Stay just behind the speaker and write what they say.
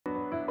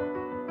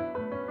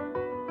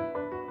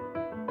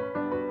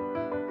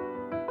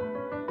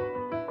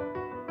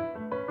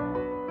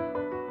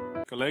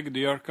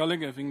Dear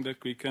colleague, I think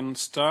that we can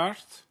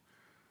start.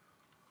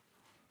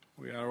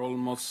 We are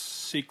almost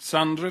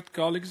 600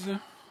 colleagues.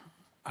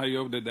 I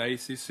hope that the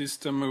JSIS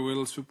system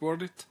will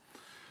support it.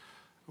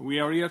 We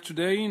are here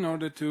today in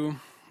order to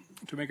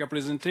make a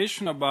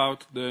presentation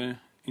about the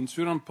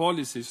insurance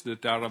policies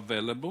that are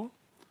available.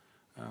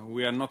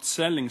 We are not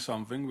selling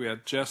something, we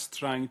are just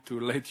trying to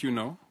let you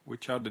know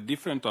which are the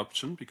different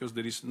options, because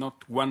there is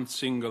not one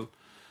single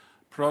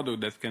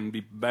product that can be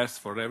best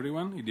for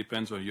everyone. It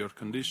depends on your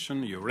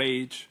condition, your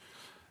age.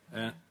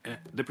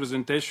 The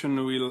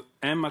presentation will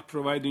aim at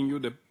providing you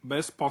the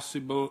best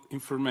possible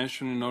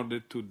information in order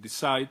to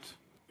decide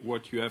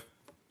what you have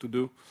to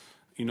do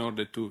in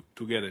order to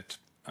get it.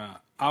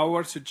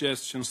 Our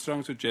suggestion,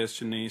 strong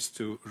suggestion, is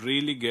to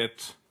really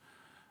get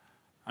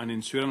an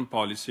insurance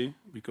policy,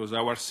 because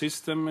our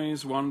system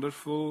is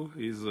wonderful,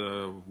 is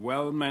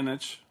well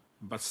managed,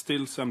 but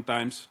still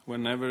sometimes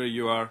whenever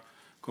you are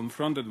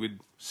confronted with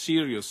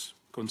serious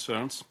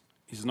concerns,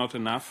 it's not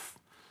enough,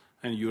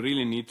 and you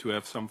really need to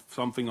have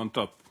something on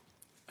top.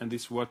 And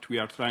this is what we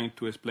are trying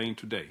to explain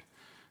today.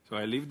 So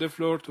I leave the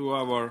floor to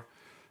our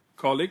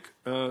colleague.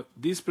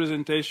 This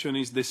presentation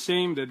is the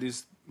same that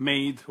is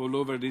made all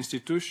over the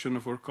institution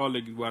for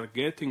colleagues who are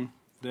getting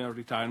their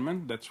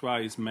retirement. That's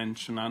why it's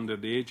mentioned under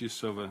the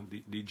aegis of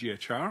the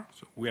GHR.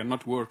 So we are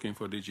not working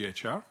for the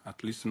GHR,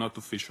 at least not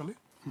officially.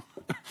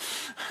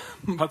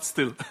 But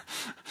still,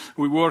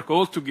 we work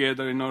all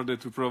together in order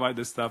to provide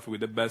the staff with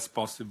the best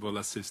possible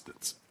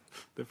assistance.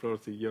 The floor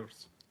is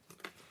yours.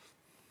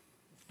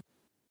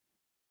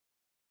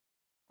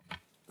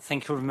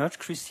 Thank you very much,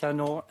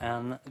 Cristiano,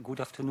 and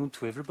good afternoon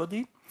to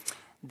everybody.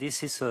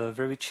 This is a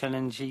very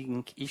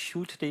challenging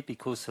issue today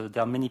because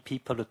there are many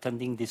people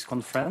attending this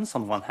conference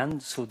on one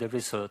hand, so there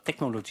is a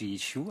technology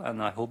issue,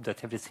 and I hope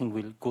that everything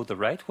will go the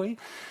right way.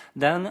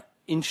 Then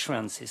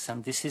insurances,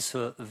 and this is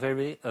a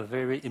very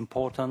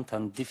important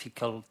and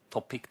difficult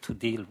topic to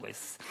deal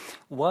with.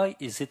 Why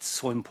is it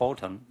so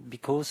important?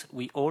 Because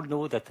we all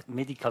know that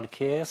medical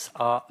cares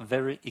are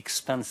very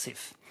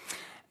expensive,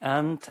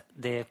 and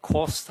their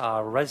costs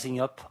are rising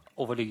up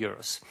over the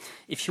years.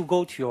 If you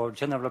go to your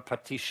general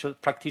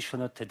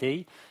practitioner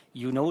today,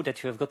 you know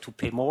that you have got to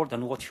pay more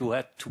than what you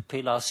had to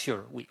pay last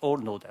year. We all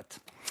know that.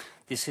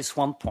 This is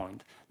one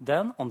point.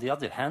 Then, on the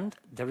other hand,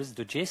 there is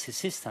the JSIS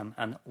system,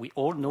 and we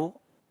all know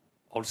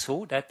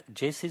also that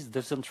JSIS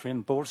doesn't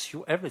reimburse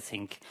you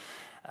everything.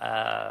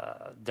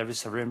 There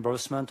is a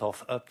reimbursement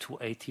of up to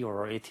 80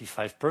 or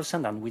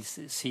 85%, and we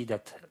see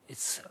that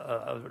it's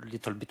a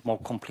little bit more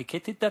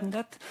complicated than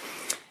that.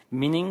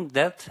 Meaning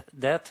that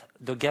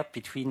the gap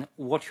between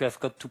what you have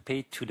got to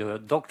pay to the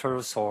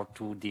doctors or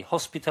to the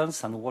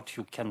hospitals and what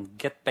you can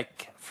get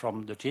back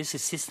from the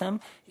JSIS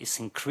system is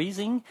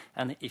increasing.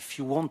 And if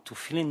you want to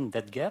fill in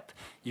that gap,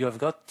 you have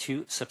got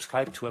to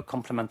subscribe to a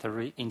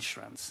complementary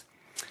insurance.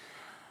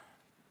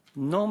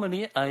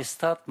 Normally, I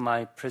start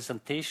my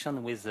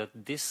presentation with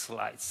these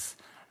slides,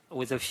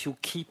 with a few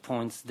key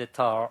points that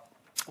are,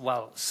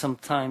 well,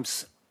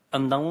 sometimes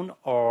unknown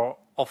or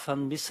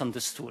often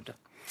misunderstood.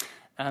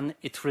 And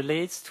it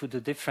relates to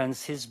the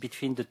differences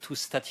between the two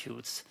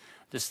statutes,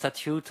 the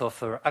statute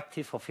of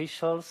active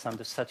officials and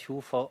the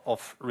statute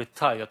of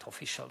retired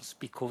officials,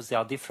 because there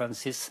are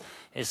differences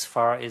as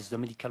far as the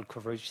medical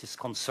coverage is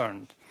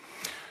concerned.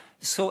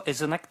 So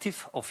as an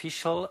active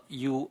official,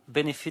 you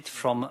benefit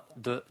from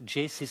the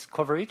JSIS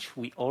coverage,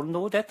 we all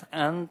know that,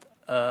 and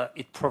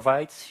it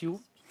provides you,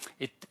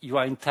 you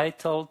are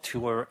entitled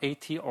to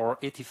 80 or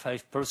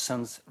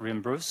 85%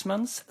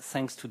 reimbursements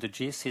thanks to the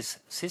JSIS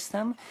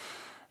system.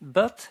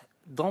 But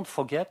don't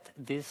forget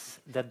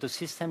that the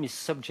system is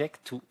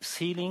subject to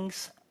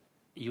ceilings.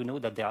 You know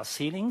that there are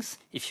ceilings.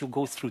 If you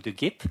go through the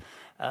GIP,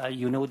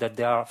 you know that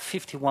there are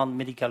 51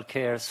 medical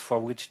cares for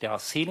which there are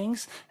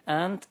ceilings,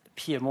 and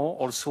PMO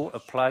also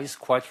applies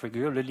quite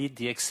regularly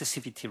the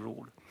excessivity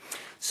rule.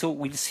 So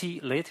we'll see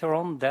later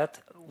on that,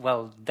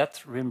 well,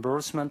 that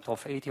reimbursement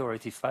of 80 or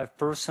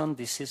 85%,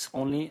 this is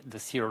only the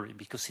theory,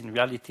 because in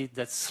reality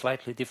that's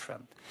slightly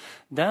different.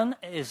 Then,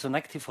 as an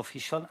active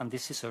official, and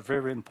this is a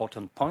very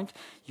important point,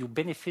 you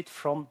benefit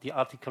from the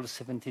Article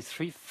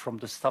 73 from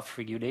the staff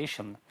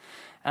regulation,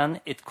 and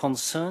it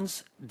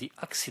concerns the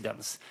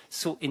accidents.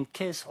 So in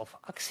case of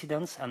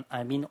accidents, and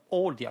I mean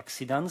all the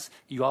accidents,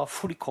 you are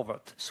fully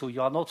covered. So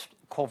you are not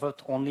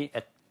covered only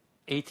at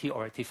 80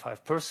 or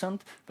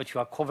 85%, but you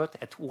are covered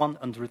at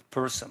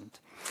 100%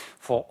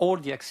 for all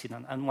the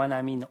accident. And when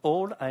I mean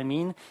all, I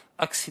mean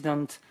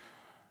accident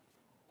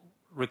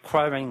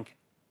requiring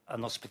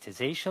an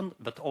hospitalization,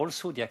 but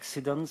also the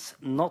accidents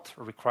not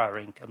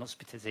requiring an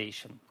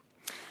hospitalization.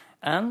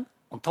 And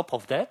on top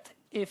of that,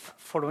 if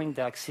following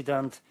the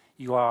accident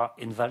you are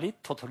invalid,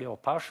 totally or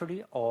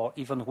partially, or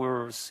even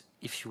worse,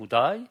 if you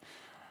die,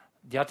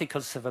 the Article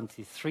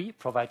 73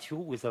 provides you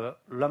with a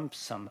lump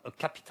sum, a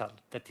capital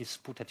that is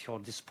put at your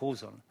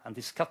disposal. And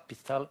this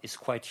capital is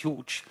quite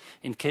huge.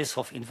 In case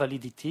of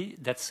invalidity,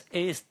 that's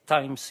 8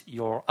 times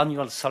your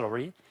annual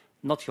salary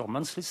not your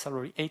monthly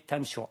salary, 8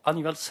 times your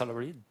annual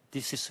salary.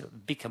 This is a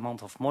big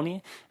amount of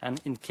money. And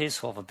in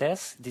case of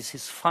death, this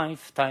is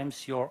 5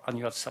 times your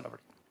annual salary.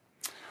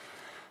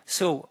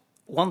 So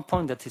one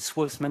point that is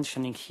worth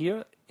mentioning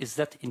here is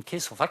that in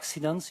case of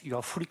accidents, you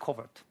are fully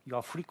covered. You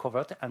are fully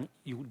covered, and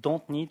you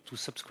don't need to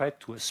subscribe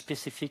to a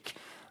specific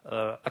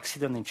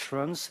accident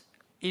insurance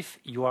if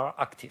you are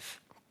active.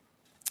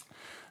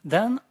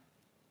 Then,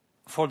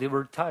 for the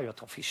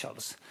retired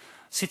officials,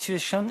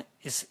 situation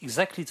is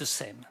exactly the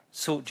same.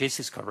 So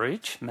JSIS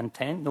coverage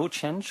maintained, no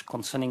change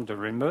concerning the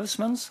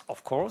reimbursements,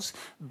 of course,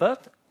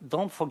 but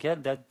don't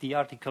forget that the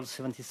Article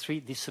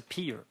 73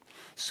 disappeared.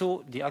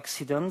 So the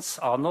accidents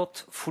are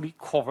not fully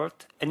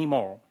covered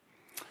anymore.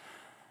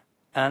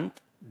 And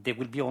they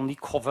will be only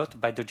covered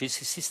by the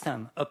JSIS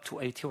system, up to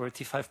 80 or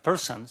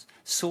 85%.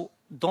 So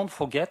don't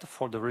forget,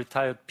 for the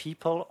retired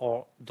people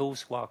or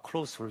those who are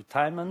close to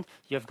retirement,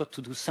 you have got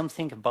to do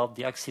something about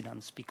the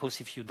accidents,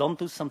 because if you don't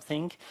do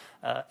something,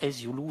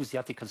 as you lose the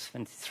Article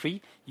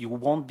 73, you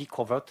won't be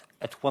covered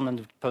at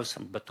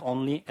 100%, but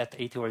only at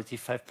 80 or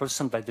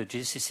 85% by the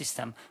JSIS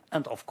system.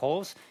 And of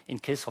course, in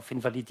case of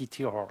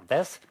invalidity or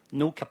death,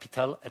 no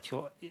capital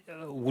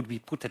would be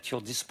put at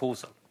your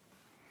disposal.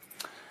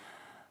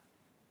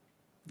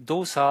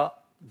 Those are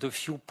the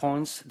few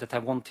points that I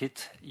wanted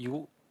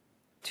you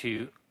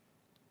to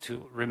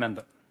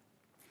remember.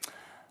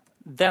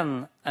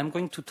 Then I'm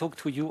going to talk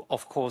to you,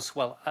 of course,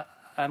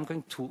 I'm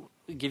going to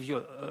give you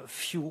a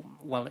few,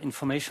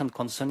 information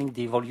concerning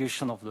the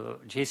evolution of the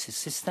JSIS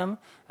system,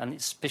 and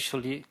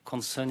especially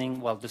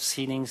concerning, the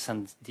ceilings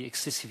and the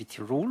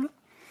excessivity rule.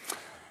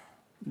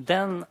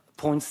 Then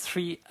point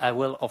 3, I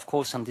will, of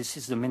course, and this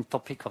is the main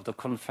topic of the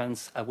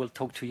conference, I will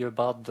talk to you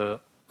about the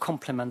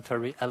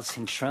complementary health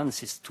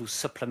insurances to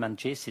supplement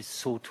JSIS,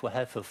 so to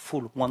have a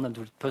full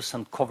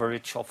 100%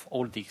 coverage of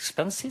all the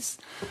expenses.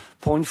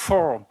 Point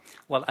 4,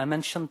 I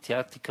mentioned the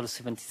Article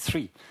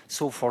 73.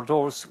 So for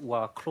those who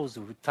are close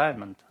to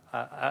retirement,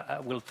 I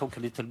will talk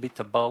a little bit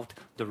about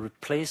the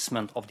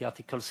replacement of the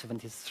Article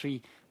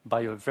 73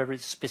 by a very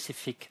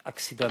specific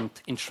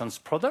accident insurance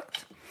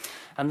product.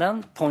 And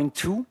then point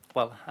 2,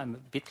 I'm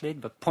a bit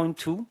late, but point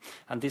 2,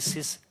 and this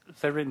is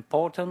very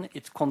important,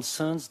 it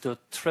concerns the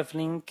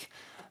traveling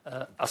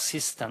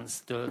assistance,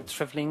 the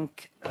traveling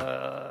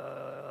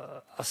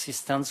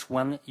assistance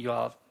when you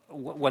are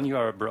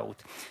abroad,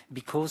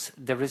 because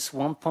there is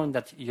one point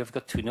that you have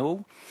got to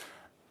know.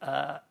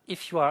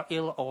 If you are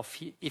ill or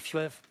if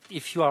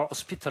you are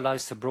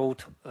hospitalized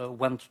abroad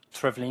when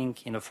traveling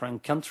in a foreign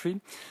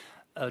country,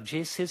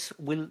 JSIS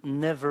will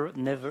never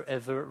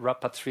ever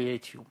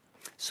repatriate you.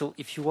 So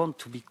if you want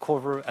to be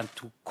covered and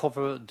to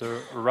cover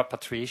the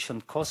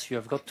repatriation costs, you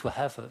have got to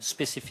have a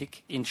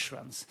specific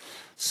insurance.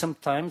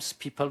 Sometimes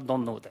people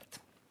don't know that.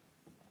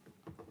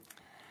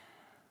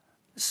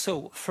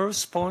 So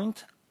first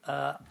point,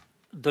 the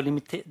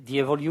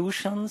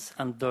evolutions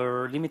and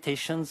the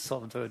limitations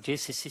of the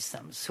JSIS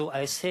system. So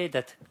I say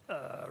that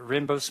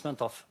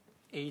reimbursement of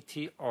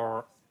 80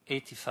 or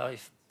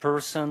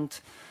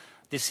 85%,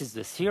 this is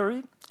the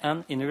theory,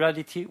 and in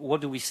reality,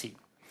 what do we see?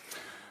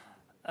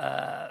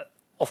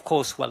 Of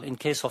course, in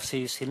case of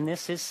serious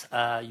illnesses,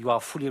 you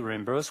are fully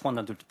reimbursed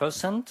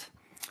 100%,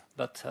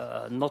 but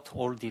not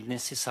all the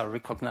illnesses are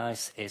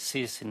recognized as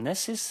serious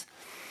illnesses.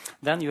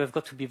 Then you have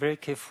got to be very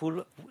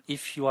careful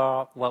if you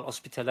are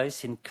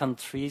hospitalized in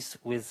countries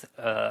with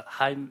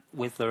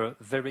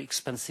very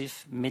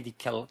expensive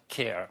medical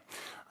care.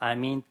 I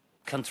mean,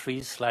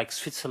 countries like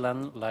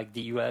Switzerland, like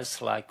the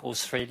US, like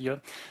Australia.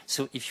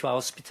 So if you are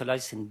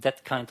hospitalized in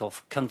that kind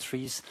of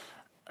countries,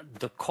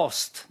 the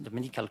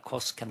medical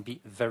cost can be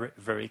very,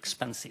 very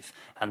expensive.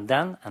 And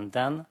then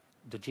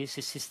the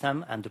JSIS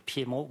system and the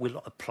PMO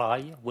will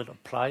apply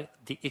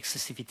the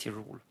excessivity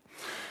rule.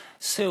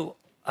 So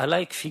I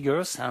like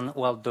figures, and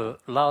the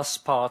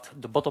last part,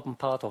 the bottom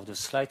part of the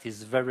slide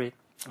is very,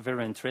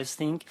 very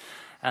interesting.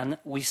 And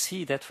we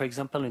see that, for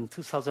example, in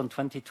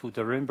 2022,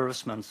 the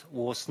reimbursement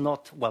was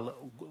not,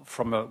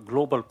 from a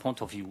global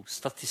point of view,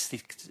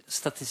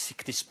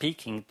 statistically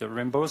speaking, the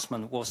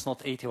reimbursement was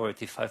not 80 or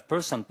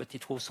 85%, but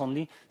it was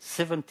only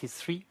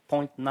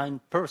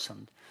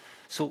 73.9%.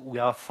 So we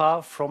are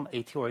far from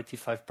 80 or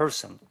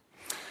 85%.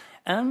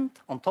 And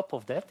on top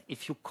of that,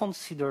 if you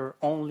consider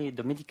only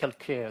the medical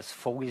cares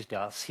for which there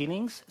are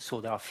ceilings,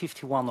 so there are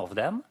 51 of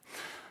them,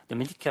 the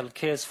medical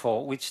cares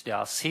for which there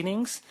are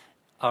ceilings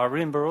are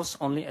reimbursed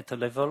only at a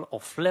level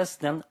of less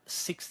than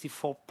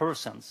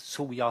 64%.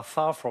 So we are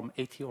far from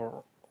 80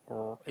 or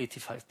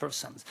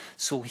 85%.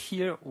 So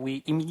here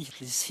we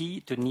immediately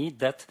see the need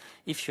that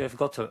if you have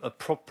got a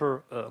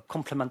proper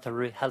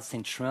complementary health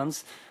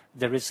insurance,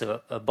 there is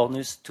a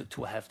bonus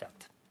to have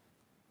that.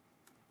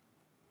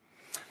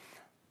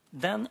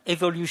 Then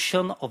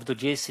evolution of the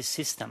JSIS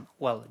system.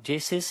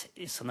 JSIS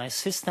is a nice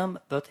system,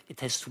 but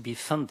it has to be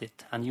funded.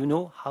 And you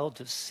know how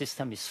the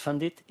system is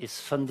funded? It's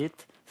funded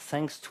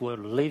thanks to a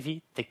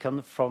levy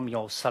taken from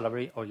your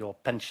salary or your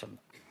pension.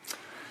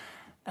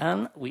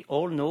 And we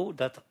all know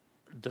that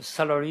the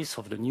salaries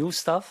of the new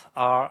staff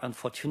are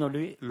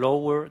unfortunately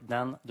lower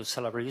than the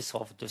salaries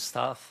of the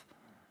staff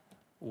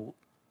who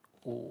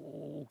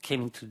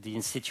came into the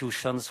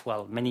institutions,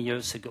 well, many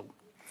years ago.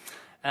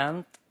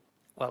 And,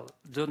 well,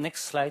 the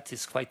next slide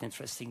is quite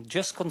interesting.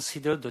 Just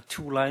consider the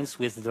two lines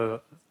with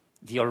the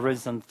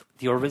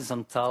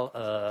horizontal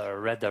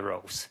red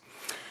arrows.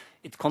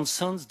 It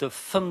concerns the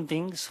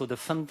funding, so the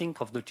funding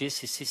of the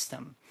JSIS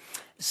system.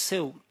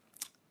 So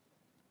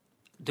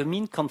the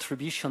mean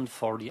contribution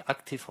for the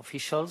active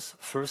officials,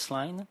 first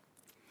line,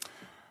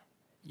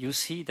 you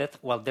see that,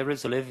 well, there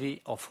is a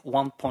levy of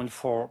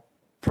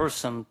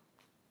 1.4%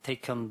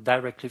 taken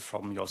directly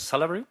from your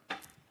salary.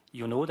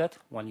 You know that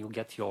when you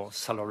get your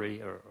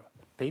salary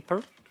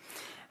paper.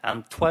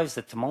 And twice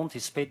that amount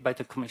is paid by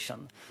the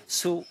Commission.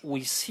 So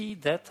we see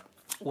that,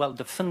 well,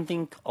 the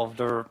funding of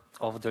the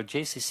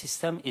JSIS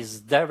system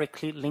is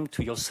directly linked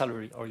to your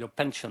salary or your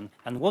pension.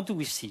 And what do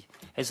we see?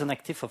 As an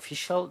active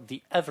official,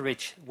 the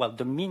average, well,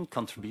 the mean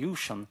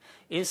contribution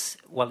is,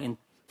 well, in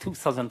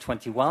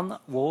 2021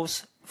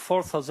 was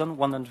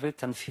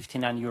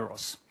 4,159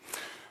 euros.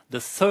 The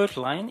third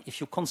line,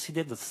 if you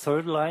consider the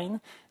third line,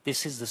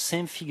 this is the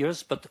same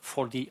figures, but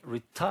for the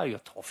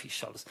retired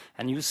officials.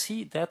 And you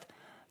see that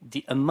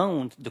the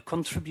amount, the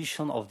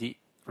contribution of the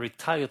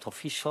retired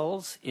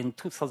officials in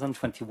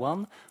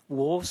 2021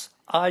 was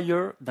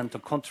higher than the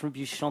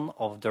contribution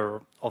of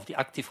the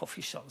active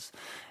officials.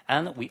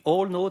 And we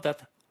all know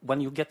that when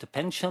you get a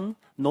pension,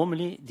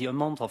 normally the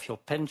amount of your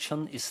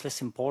pension is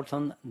less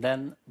important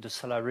than the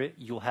salary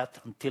you had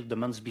until the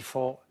months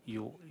before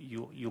you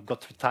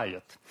got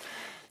retired.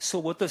 So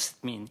what does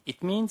it mean?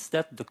 It means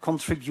that the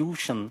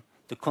contribution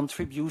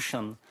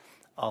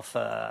of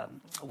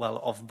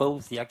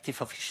both the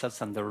active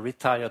officials and the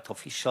retired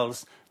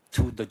officials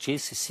to the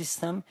JSIS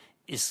system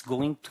is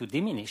going to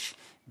diminish,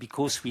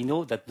 because we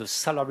know that the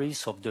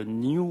salaries of the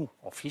new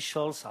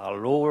officials are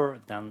lower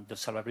than the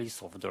salaries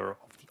of the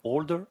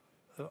older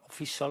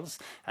officials,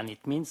 and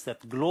it means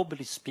that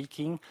globally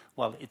speaking,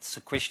 well, it's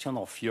a question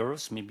of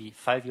years, maybe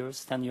 5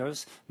 years, 10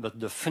 years, but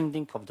the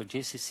funding of the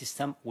JSIS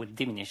system will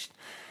diminish.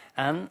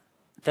 And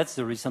that's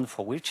the reason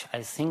for which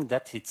I think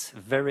that it's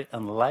very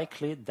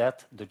unlikely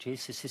that the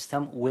JSIS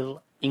system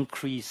will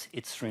increase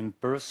its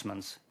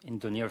reimbursements in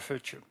the near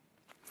future.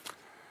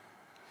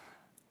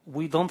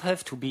 We don't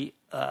have to be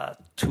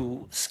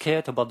too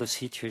scared about the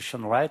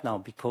situation right now,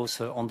 because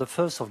on the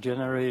 1st of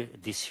January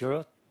this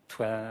year,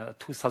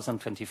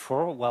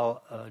 2024,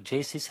 well,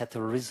 JSIS had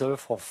a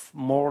reserve of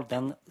more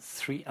than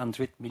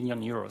 300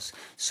 million euros.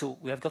 So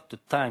we have got the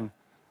time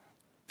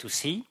to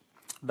see,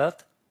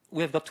 but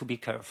we have got to be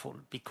careful,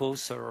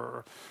 because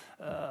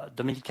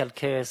the medical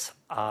cares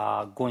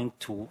are going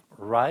to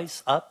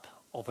rise up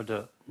over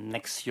the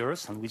next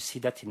years, and we'll see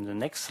that in the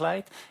next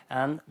slide,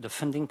 and the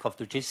funding of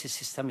the JSIS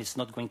system is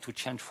not going to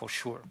change for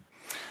sure.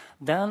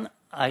 Then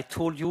I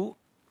told you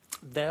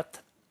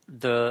that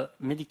the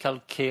medical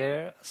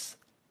care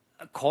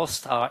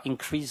costs are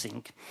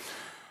increasing.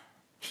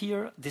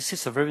 Here, this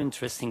is a very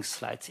interesting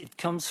slide. It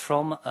comes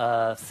from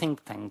a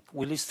think tank,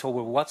 Willis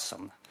Tower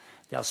Watson.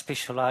 They are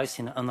specialized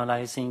in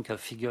analyzing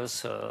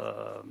figures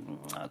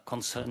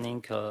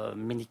concerning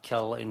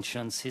medical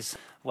insurances.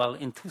 Well,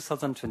 in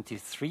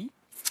 2023,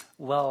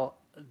 well,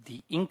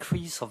 the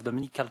increase of the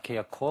medical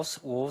care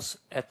cost was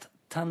at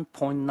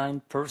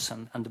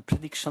 10.9%, and the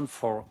prediction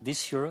for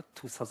this year,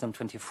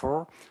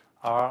 2024,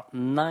 are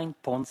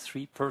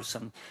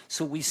 9.3%.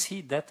 So we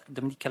see that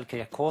the medical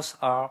care costs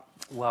are,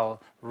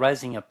 well,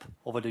 rising up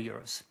over the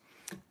years.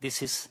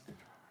 This is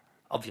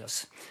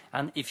obvious.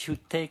 And if you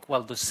take,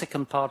 well, the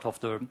second part of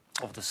the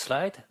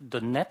slide,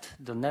 the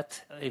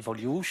net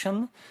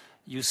evolution,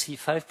 you see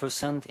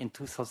 5% in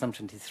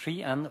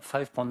 2023 and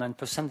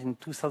 5.9% in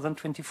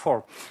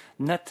 2024.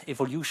 Net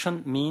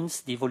evolution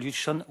means the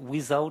evolution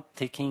without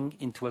taking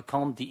into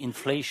account the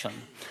inflation.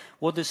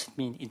 What does it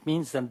mean? It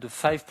means that the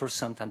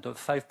 5% and the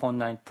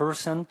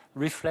 5.9%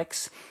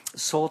 reflects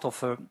sort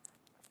of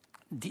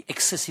the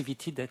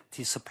excessivity that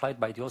is applied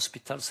by the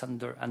hospitals and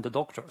the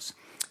doctors,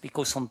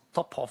 because on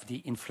top of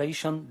the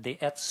inflation, they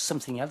add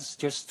something else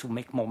just to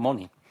make more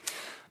money.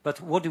 But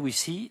what do we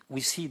see?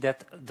 We see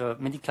that the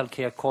medical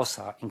care costs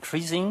are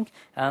increasing,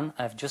 and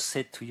I've just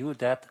said to you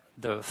that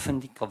the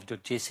funding of the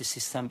JSIS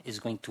system is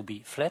going to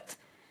be flat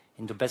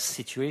in the best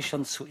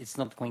situation, so it's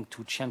not going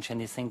to change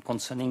anything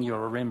concerning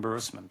your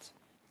reimbursement.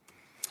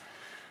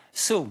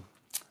 So,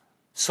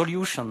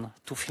 solution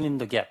to fill in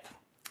the gap.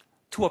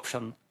 Two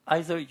options.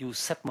 Either you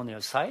set money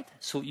aside,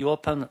 so you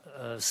open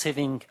a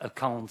saving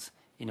account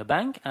in a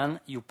bank and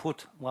you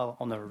put, well,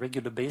 on a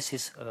regular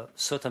basis, a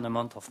certain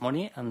amount of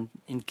money, and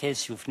in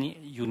case you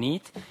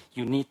need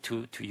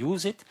to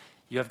use it,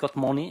 you have got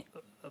money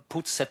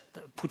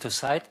put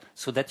aside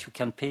so that you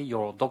can pay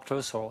your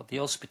doctors or the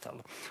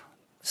hospital.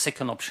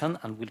 Second option,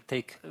 and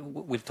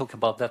we'll talk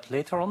about that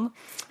later on,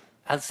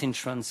 health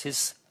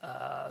insurances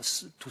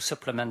to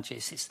supplement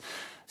JSIS.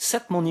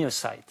 Set money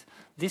aside.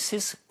 This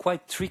is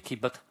quite tricky,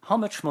 but how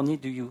much money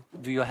do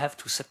you have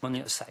to set money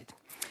aside?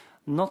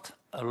 Not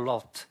a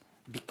lot,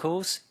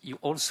 because you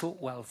also,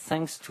 well,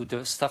 thanks to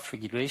the staff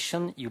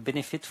regulation, you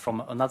benefit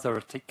from another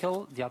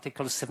article, the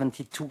Article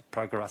 72,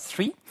 paragraph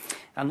 3.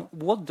 And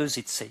what does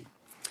it say?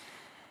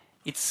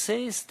 It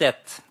says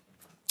that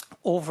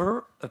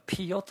over a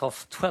period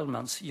of 12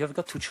 months, you have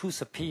got to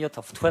choose a period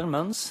of 12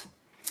 months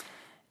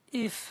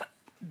if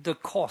the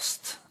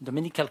cost, the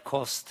medical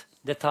costs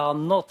that are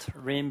not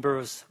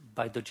reimbursed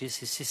by the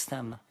JSIS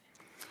system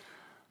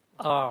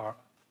are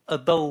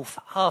above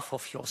half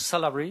of your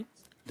salary,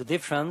 the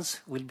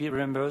difference will be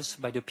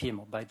reimbursed by the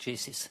PMO, by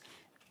JSIS.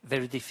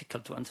 Very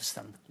difficult to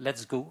understand.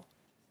 Let's go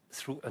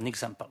through an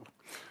example.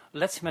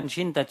 Let's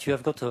imagine that you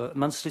have got a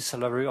monthly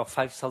salary of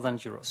 5,000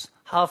 euros.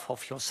 Half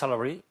of your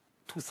salary,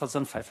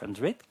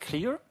 2,500,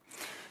 clear?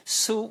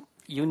 So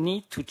you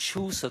need to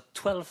choose a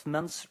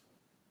 12-month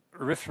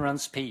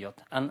reference period,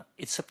 and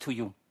it's up to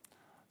you,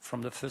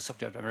 from the 1st of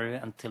January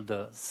until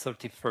the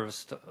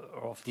 31st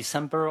of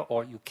December,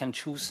 or you can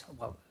choose,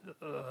 well,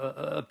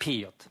 a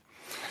period.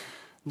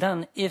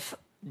 Then if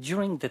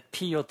during that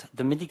period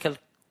the medical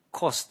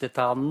costs that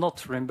are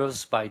not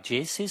reimbursed by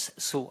JSIS,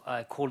 so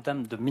I call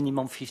them the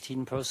minimum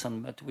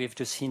 15%, but we've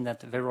just seen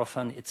that very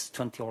often it's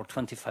 20 or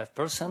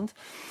 25%,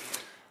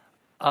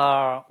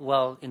 are,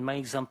 well, in my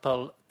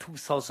example,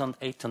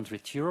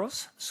 2,800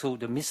 euros. So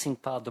the missing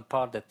part, the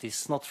part that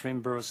is not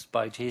reimbursed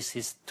by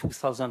JSIS,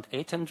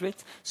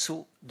 2,800.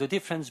 So the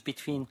difference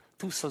between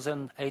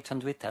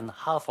 2,800 and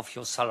half of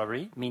your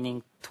salary,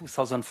 meaning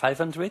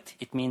 2,500,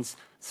 it means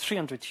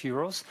 300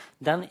 euros.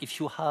 Then if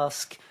you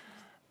ask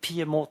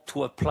PMO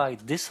to apply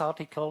this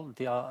article,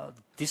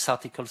 this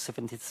article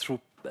 72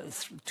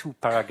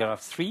 paragraph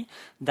 3,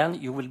 then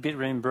you will be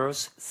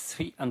reimbursed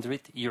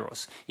 300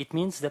 euros. It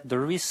means that the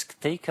risk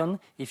taken,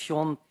 if you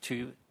want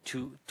to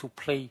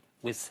play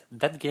with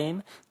that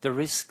game, the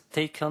risk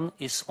taken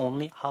is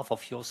only half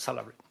of your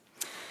salary.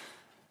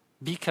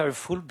 Be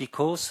careful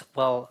because,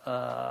 well,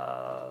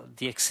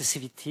 the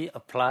excessivity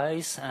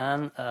applies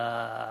and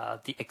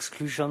the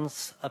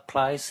exclusions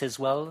applies as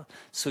well.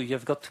 So you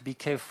have got to be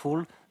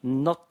careful.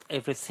 Not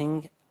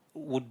everything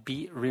would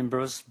be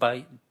reimbursed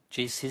by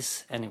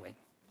JSIS anyway.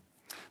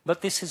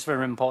 But this is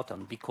very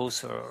important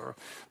because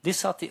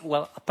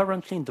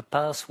apparently in the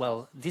past,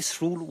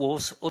 this rule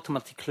was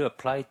automatically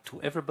applied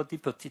to everybody,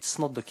 but it's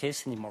not the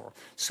case anymore.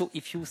 So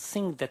if you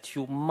think that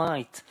you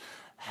might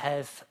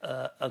have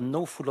an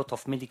awful lot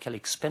of medical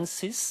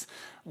expenses,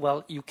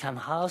 well, you can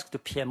ask the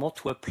PMO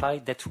to apply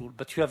that rule,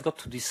 but you have got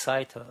to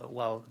decide,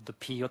 the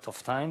period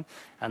of time,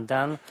 and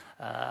then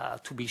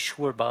to be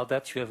sure about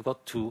that, you have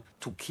got to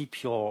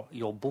keep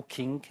your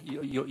booking,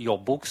 your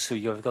books, so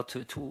you have got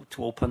to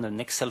open an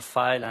Excel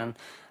file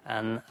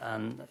and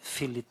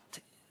fill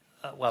it,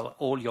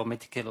 all your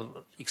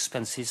medical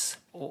expenses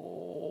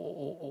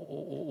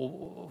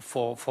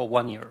for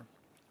 1 year.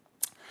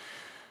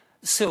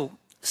 So,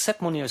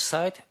 set money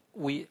aside,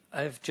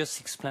 I've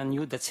just explained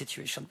you that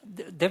situation.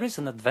 There is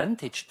an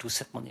advantage to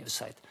set money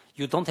aside.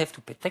 You don't have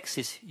to pay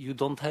taxes. You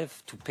don't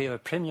have to pay a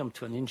premium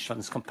to an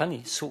insurance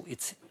company. So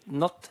it's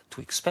not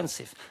too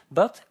expensive.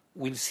 But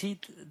we'll see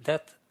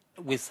that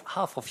with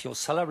half of your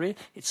salary,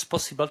 it's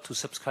possible to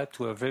subscribe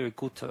to a very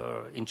good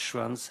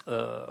insurance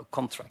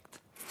contract.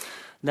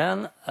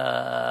 Then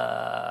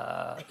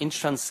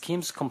insurance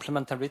schemes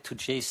complementary to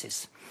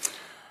JSIS.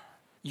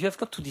 You have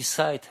got to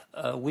decide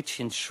which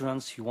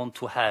insurance you want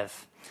to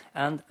have.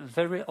 And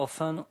very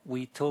often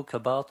we talk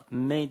about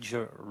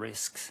major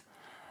risks.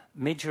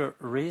 Major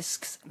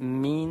risks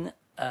mean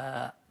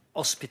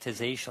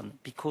hospitalization,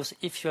 because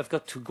if you have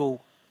got to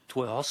go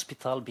to a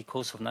hospital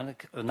because of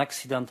an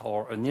accident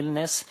or an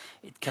illness,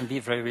 it can be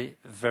very,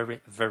 very,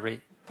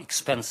 very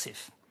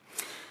expensive.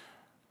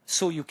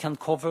 So you can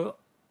cover,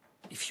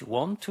 if you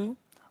want to,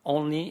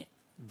 only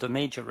the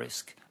major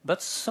risk.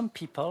 But some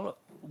people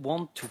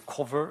want to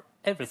cover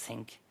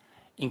everything,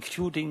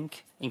 including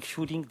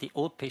the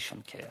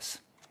outpatient cares.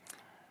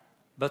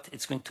 But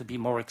it's going to be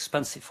more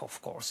expensive, of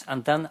course.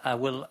 And then I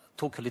will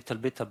talk a little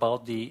bit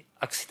about the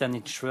accident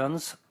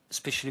insurance,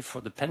 especially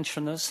for the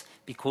pensioners,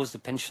 because the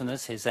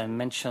pensioners, as I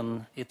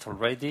mentioned it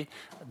already,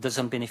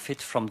 doesn't benefit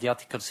from the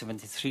Article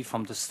 73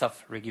 from the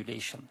staff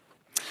regulation.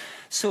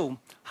 So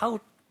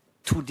how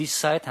to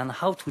decide and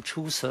how to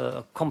choose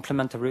a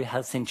complementary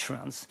health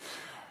insurance?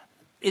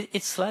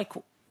 It's like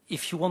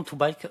if you want to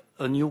buy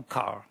a new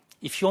car.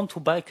 If you want to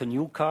buy a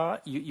new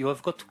car, you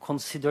have got to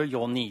consider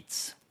your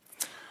needs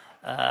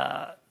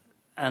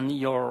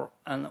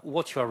and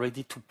what you are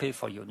ready to pay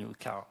for your new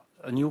car.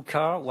 A new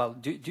car, well,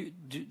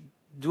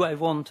 do I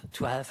want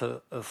to have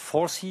a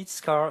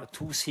 4-seat car,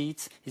 2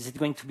 seats? Is it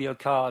going to be a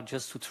car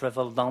just to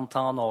travel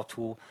downtown or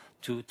to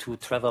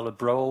travel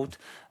abroad?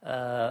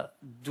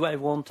 Do I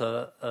want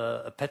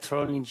a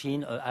petrol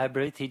engine, a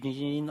hybrid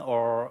engine,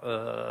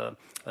 or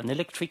an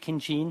electric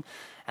engine?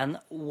 And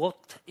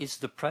what is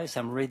the price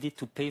I'm ready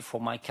to pay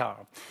for my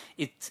car?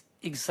 It's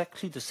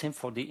exactly the same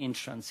for the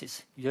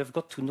insurances. You have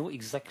got to know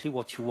exactly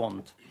what you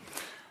want.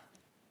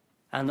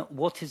 And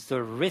what is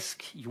the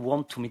risk you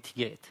want to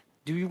mitigate?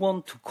 Do you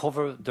want to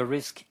cover the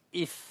risk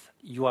if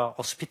you are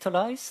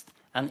hospitalized?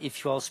 And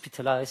if you are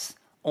hospitalized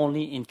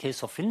only in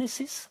case of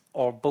illnesses,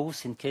 or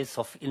both in case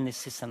of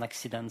illnesses and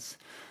accidents?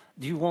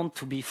 Do you want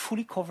to be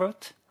fully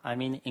covered? I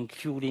mean,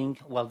 including,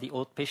 the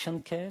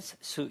outpatient cares.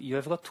 So you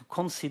have got to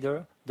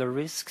consider the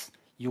risks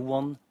you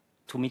want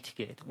to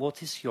mitigate?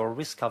 What is your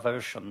risk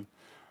aversion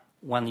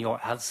when your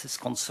health is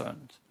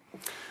concerned?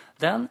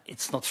 Then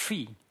it's not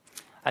free.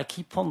 I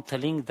keep on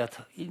telling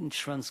that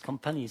insurance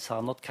companies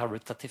are not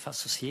caritative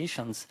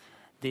associations.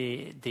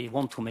 They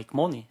want to make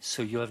money,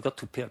 so you have got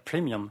to pay a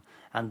premium.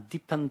 And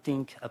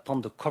depending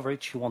upon the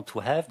coverage you want to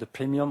have, the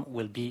premium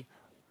will be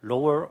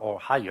lower or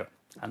higher.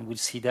 And we'll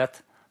see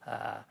that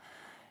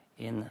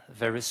in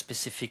very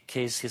specific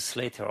cases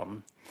later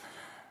on.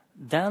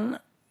 Then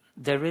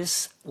there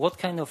is what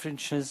kind of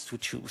insurance to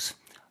choose.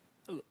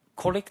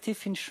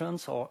 Collective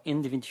insurance or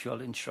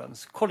individual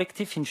insurance.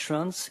 Collective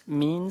insurance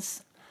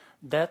means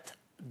that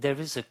there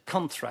is a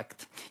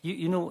contract.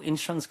 You know,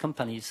 insurance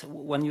companies,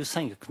 when you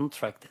sign a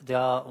contract, there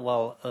are,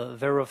 well,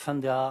 very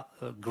often there are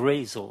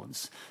gray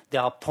zones.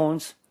 There are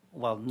points,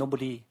 well,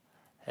 nobody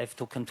have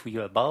talked to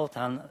you about,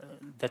 and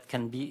that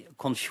can be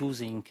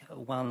confusing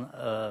when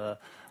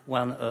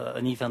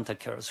an event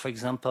occurs. For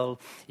example,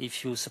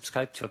 if you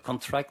subscribe to a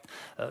contract,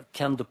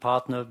 can the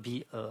partner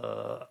be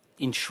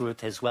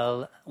insured as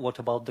well? What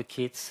about the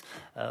kids?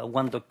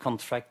 When the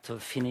contract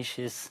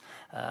finishes,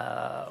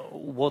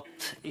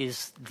 what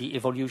is the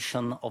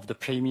evolution of the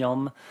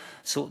premium?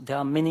 So there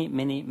are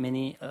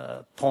many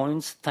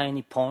points,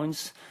 tiny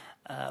points,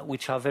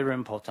 which are very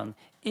important.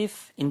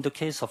 If, in the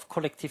case of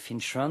collective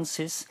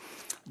insurances,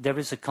 there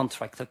is a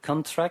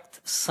contract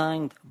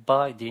signed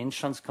by the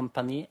insurance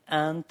company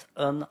and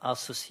an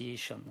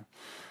association.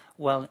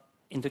 Well,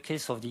 in the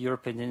case of the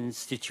European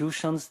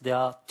institutions, there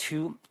are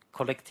two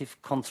collective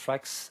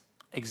contracts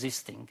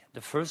existing.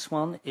 The first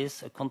one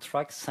is a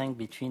contract signed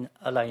between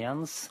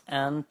Alliance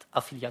and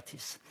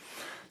Affiliates.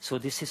 So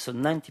this is a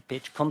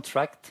 90-page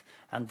contract,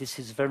 and this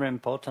is very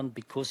important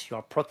because you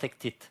are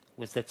protected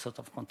with that sort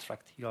of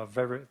contract. You are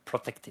very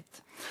protected.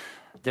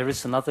 There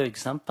is another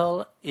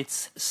example.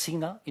 It's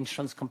Cigna,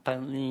 insurance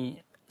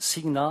company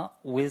Cigna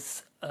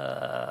with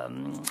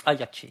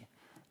Ayachi.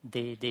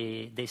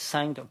 They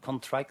signed a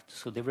contract,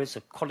 so there is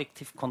a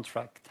collective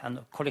contract, and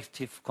a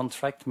collective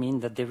contract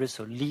means that there is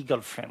a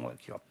legal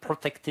framework. You are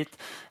protected,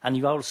 and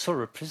you are also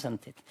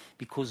represented,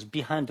 because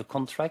behind the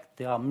contract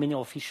there are many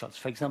officials.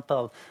 For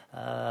example,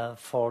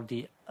 for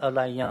the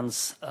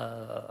Alliance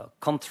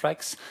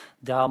contracts,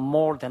 there are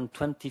more than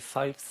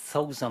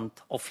 25,000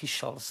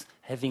 officials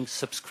having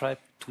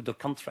subscribed to the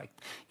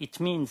contract. It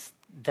means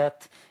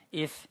that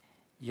if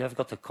you have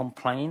got a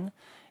complaint,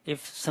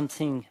 if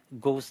something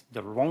goes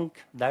the wrong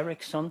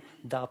direction,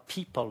 there are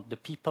people, the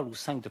people who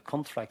signed the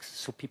contracts,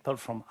 so people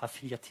from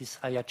Affiliates,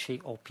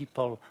 IHA, or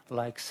people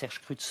like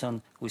Serge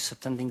Crutzen, who is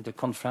attending the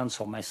conference,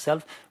 or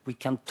myself, we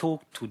can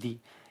talk to the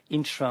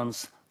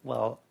insurance,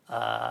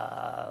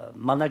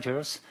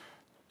 managers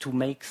to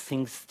make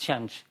things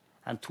change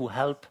and to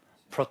help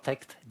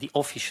protect the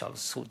officials.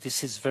 So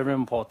this is very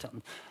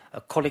important. A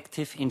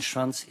collective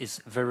insurance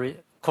is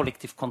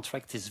collective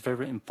contract is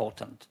very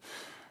important.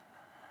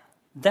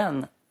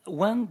 Then,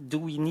 when do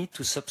we need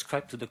to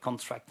subscribe to the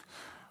contract?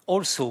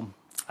 Also,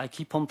 I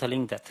keep on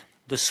telling that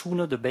the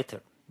sooner the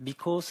better,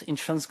 because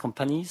insurance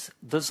companies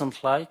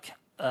doesn't like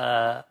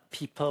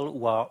people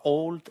who are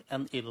old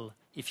and ill.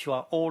 If you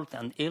are old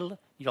and ill,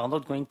 you are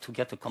not going to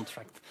get a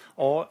contract,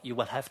 or you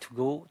will have to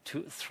go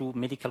through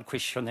medical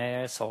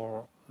questionnaires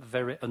or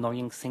very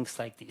annoying things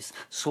like this.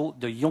 So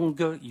the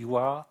younger you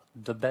are,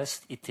 the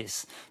best it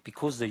is,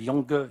 because the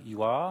younger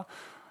you are,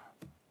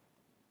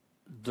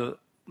 the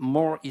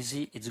more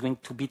easy it's going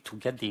to be to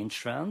get the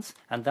insurance.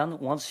 And then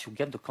once you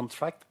get the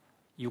contract,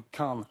 you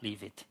can't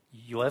leave it.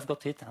 You have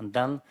got it, and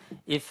then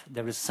if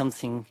there is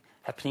something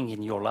happening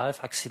in your life,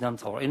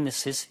 accident or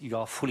illnesses, you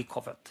are fully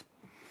covered.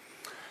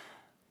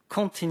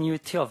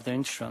 Continuity of the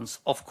insurance.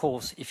 Of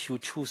course, if you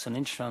choose an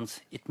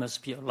insurance, it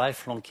must be a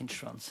lifelong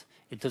insurance.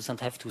 It doesn't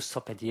have to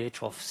stop at the age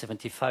of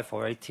 75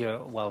 or 80.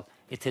 Well,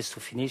 it has to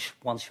finish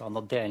once you are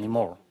not there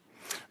anymore.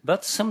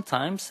 But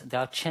sometimes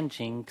there are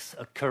changes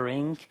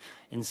occurring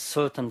in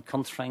certain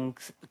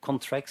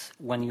contracts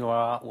when you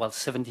are,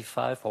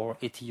 75 or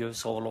 80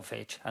 years old of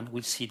age. And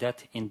we'll see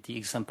that in the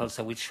examples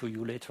I will show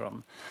you later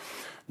on.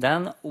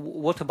 Then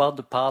what about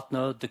the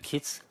partner, the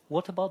kids?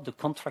 What about the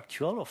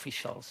contractual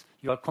officials?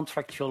 You are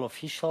contractual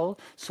official,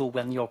 so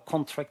when your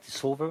contract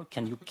is over,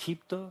 can you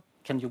keep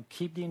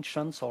the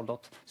insurance or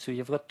not? So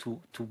you've got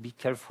to be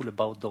careful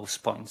about those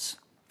points.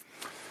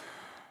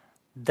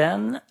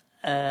 Then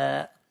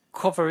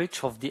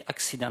coverage of the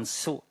accidents.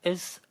 So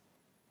as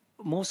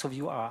most of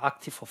you are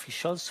active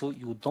officials, so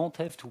you don't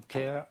have to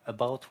care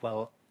about,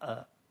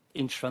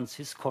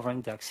 insurances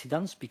covering the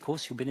accidents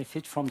because you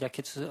benefit from the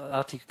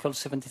Article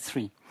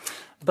 73.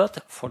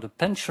 But for the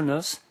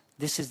pensioners,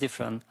 this is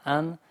different,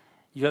 and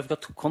you have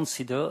got to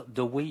consider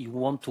the way you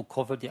want to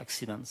cover the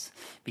accidents,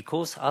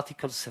 because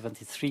Article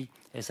 73,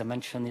 as I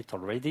mentioned it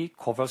already,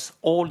 covers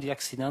all the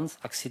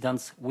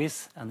accidents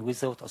with and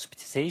without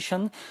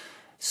hospitalization.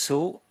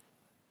 So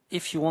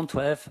if you want to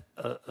have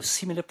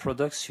similar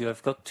products, you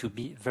have got to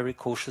be very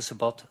cautious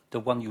about the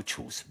one you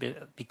choose,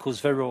 because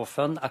very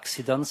often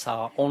accidents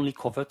are only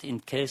covered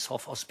in case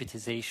of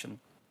hospitalization.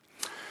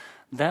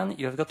 Then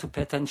you have got to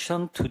pay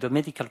attention to the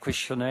medical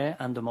questionnaire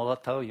and the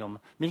moratorium.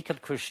 Medical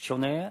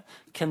questionnaire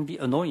can be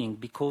annoying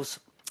because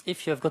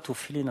if you have got to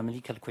fill in a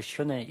medical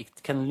questionnaire,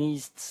 it can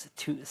lead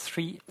to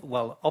three,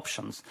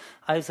 options.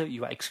 Either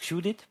you are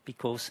excluded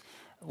because,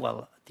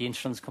 the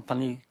insurance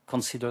company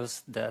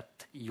considers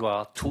that you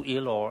are too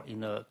ill or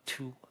in a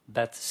too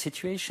bad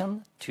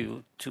situation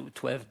to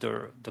have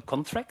the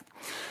contract.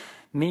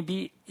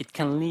 Maybe it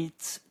can lead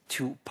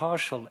to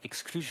partial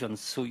exclusions,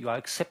 so you are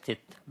accepted,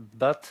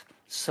 but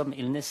some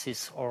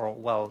illnesses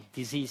or,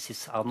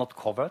 diseases are not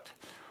covered.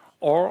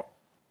 Or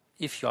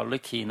if you are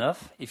lucky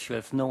enough, if you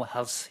have no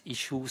health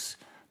issues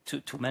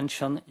to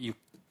mention, you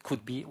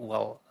could be,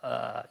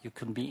 you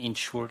can be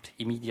insured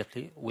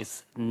immediately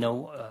with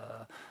no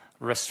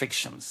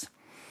restrictions.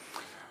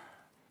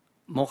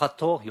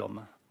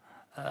 Moratorium.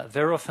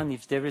 Very often,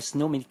 if there is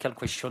no medical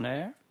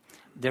questionnaire,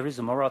 there is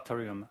a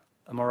moratorium.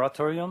 A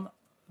moratorium,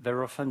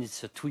 very often,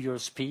 it's a 2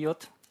 years period,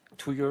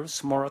 2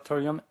 years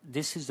moratorium.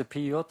 This is the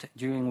period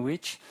during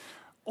which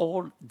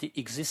all the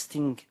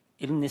existing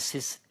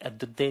illnesses at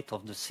the date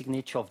of the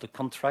signature of the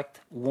contract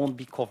won't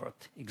be covered.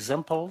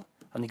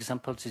 An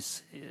example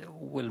is,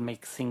 will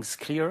make things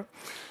clear.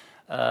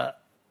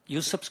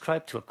 You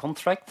subscribe to a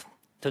contract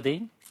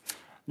today,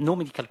 no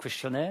medical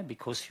questionnaire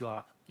because you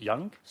are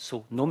young,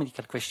 so no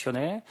medical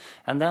questionnaire.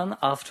 And then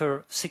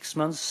after 6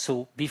 months,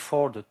 so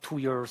before the 2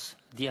 years,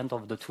 the end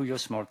of the 2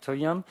 years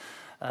moratorium,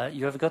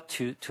 you have got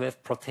to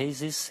have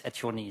prosthesis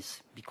at your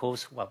knees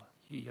because,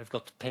 you have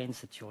got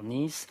pains at your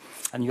knees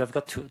and you have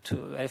got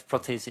to have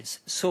prosthesis.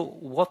 So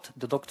what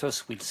the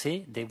doctors will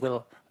say, they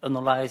will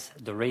analyze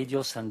the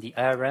radius and the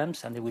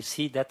IRMs and they will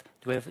see that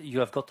you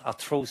have got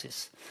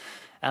arthrosis.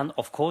 And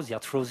of course, the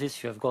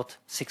arthrosis you have got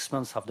 6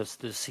 months after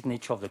the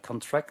signature of the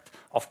contract,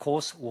 of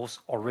course, was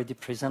already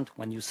present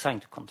when you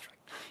signed the contract.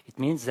 It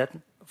means that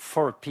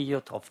for a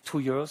period of 2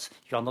 years,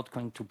 you are not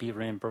going to be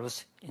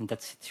reimbursed in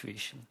that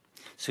situation.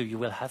 So you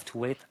will have to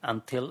wait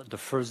until the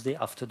first day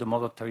after the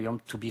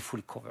moratorium to be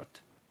fully covered.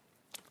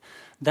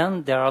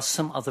 Then there are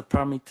some other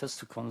parameters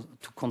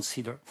to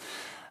consider.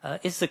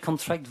 Is the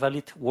contract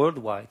valid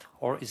worldwide,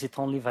 or is it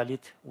only valid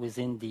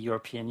within the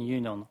European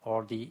Union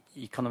or the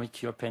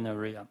Economic European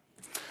Area?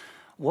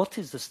 What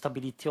is the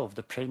stability of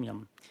the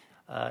premium?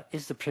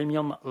 Is the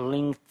premium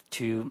linked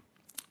to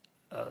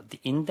the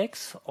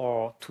index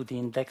or to the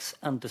index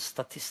and the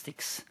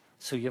statistics?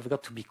 So you've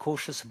got to be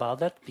cautious about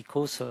that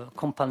because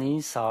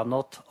companies are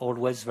not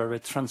always very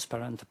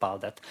transparent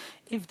about that.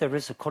 If there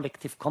is a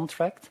collective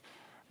contract,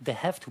 they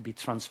have to be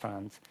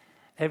transparent.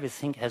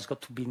 Everything has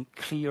got to be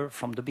clear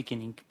from the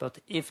beginning. But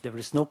if there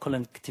is no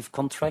collective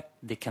contract,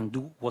 they can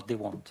do what they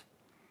want.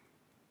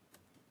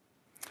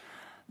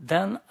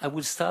 Then I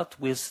will start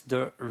with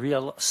the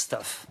real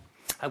stuff.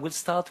 I will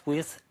start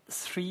with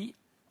 3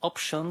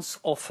 options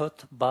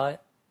offered by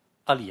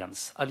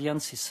Allianz.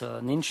 Allianz is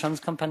an insurance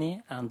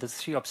company, and the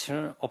 3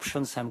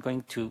 options I'm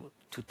going to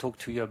talk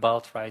to you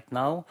about right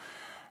now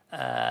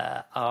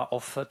are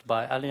offered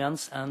by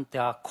Allianz, and they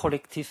are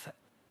collective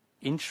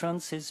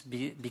insurances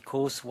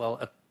because,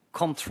 a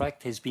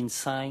contract has been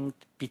signed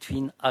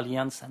between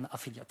Allianz and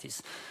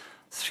affiliates.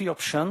 3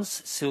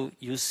 options. So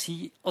you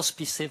see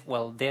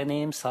Hospisafe, their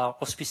names are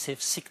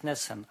Hospisafe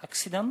Sickness and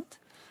Accident.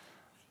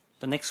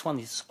 The next one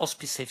is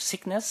Hospisafe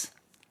Sickness.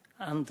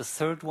 And the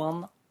third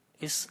one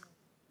is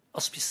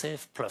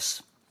Hospisafe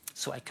Plus.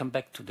 So I come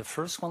back to the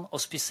first one,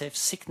 Hospisafe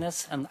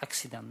Sickness and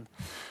Accident.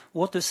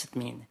 What does it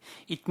mean?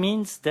 It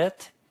means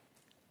that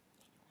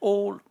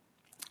all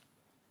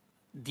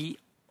the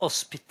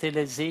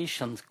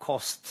hospitalization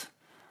costs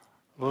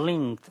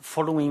linked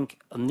following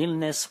an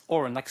illness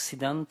or an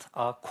accident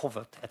are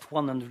covered at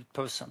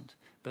 100%.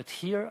 But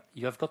here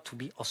you have got to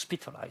be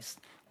hospitalized.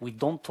 We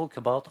don't talk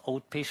about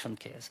outpatient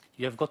cares.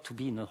 You have got to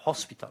be in a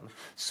hospital.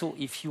 So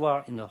if you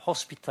are in a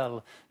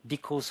hospital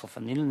because of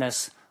an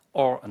illness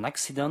or an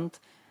accident,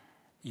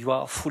 you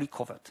are fully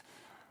covered.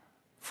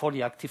 For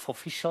the active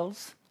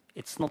officials,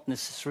 it's not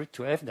necessary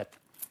to have that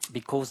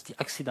because the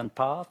accident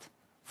part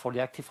for the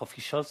active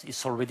officials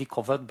is already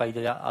covered by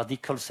the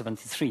Article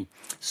 73.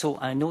 So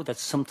I know that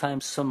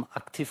sometimes some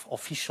active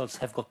officials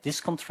have got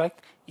this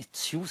contract.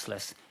 It's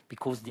useless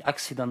because the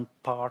accident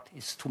part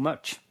is too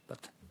much,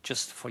 but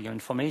just for your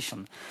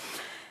information.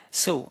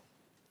 So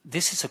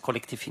this is a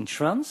collective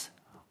insurance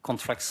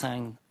contract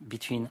signed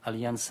between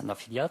Allianz and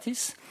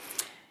affiliates.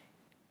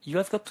 You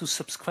have got to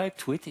subscribe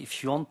to it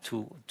if you want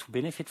to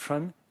benefit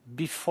from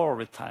before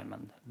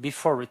retirement.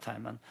 Before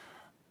retirement.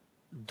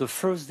 The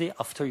first day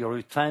after your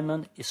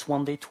retirement is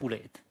 1 day too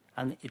late.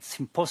 And it's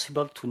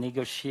impossible to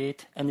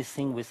negotiate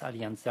anything with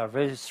Allianz. They are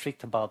very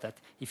strict about that.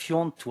 If you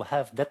want to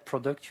have that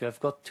product, you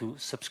have got to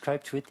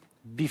subscribe to it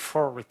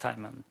before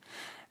retirement.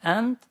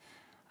 And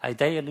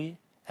ideally,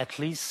 at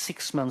least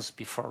 6 months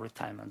before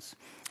retirement.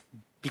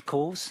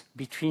 Because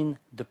between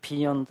the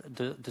period,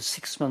 the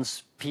 6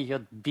 months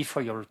period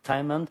before your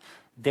retirement,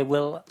 they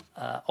will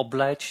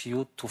oblige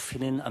you to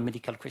fill in a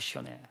medical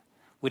questionnaire,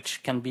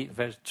 which can be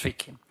very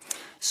tricky.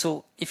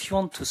 So if you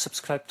want to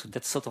subscribe to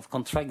that sort of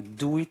contract,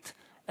 do it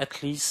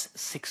at least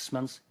 6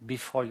 months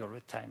before your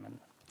retirement.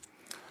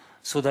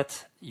 so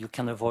that you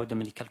can avoid the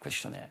medical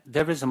questionnaire.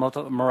 There is a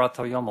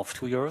moratorium of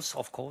 2 years,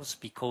 of course,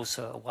 because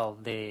well,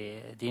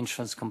 the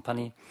insurance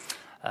company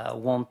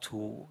want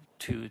to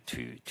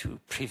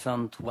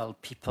prevent, well,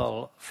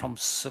 people from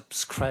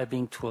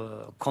subscribing to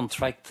a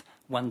contract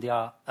when they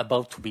are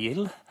about to be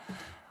ill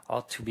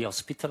or to be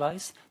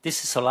hospitalized.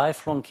 This is a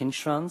lifelong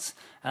insurance,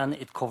 and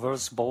it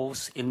covers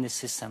both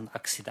illnesses and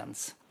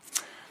accidents.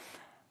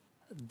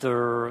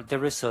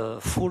 There is a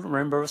full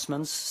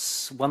reimbursement,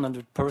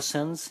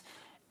 100%,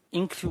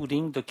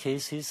 including the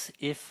cases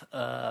if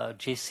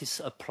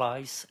JSIS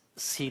applies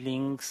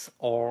ceilings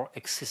or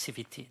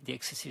excessivity, the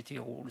excessivity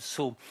rule.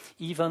 So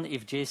even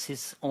if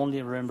JSIS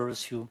only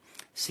reimburses you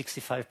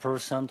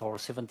 65% or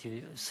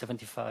 70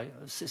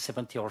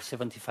 or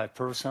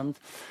 75%,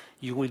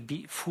 you will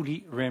be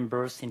fully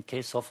reimbursed in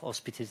case of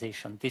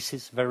hospitalization. This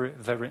is very,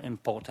 very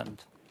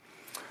important.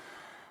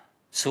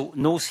 So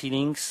no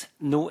ceilings,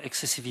 no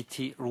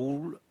excessivity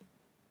rule,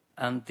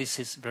 and this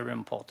is very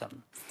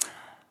important.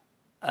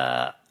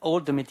 All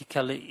the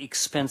medical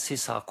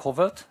expenses are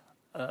covered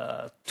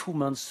 2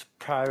 months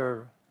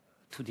prior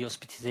to the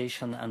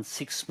hospitalization and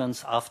 6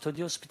 months after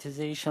the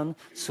hospitalization.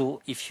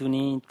 So if you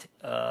need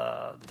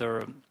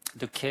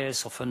the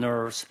cares of a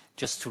nurse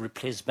just to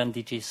replace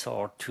bandages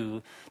or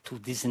to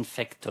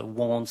disinfect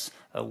wounds,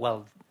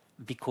 well,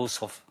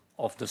 because of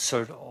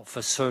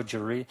a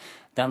surgery,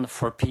 then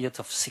for a period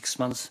of 6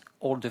 months,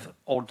 all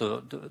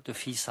the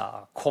fees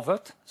are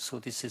covered. So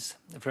this is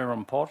very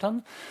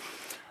important.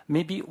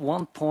 Maybe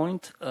one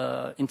point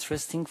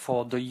interesting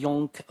for the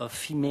young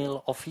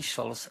female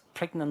officials,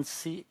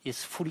 pregnancy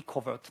is fully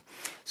covered.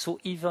 So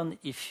even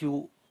if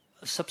you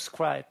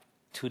subscribe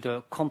to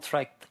the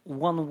contract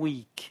 1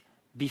 week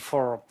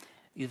before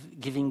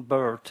giving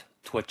birth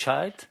to a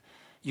child,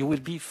 you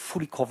will be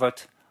fully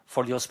covered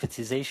for the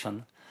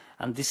hospitalization.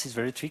 And this is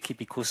very tricky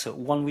because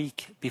 1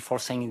 week before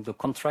signing the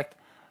contract,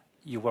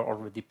 you were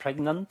already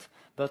pregnant.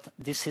 But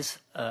this is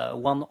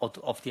one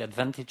of the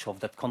advantage of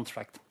that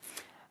contract.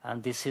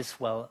 And this is,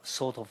 well,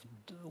 sort of,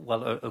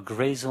 well, a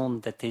gray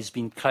zone that is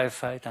being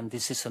clarified, and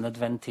this is an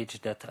advantage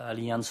that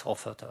Allianz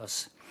offered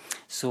us.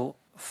 So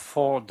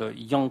for the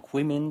young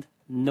women,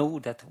 know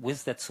that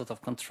with that sort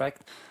of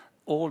contract,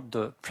 all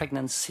the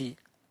pregnancy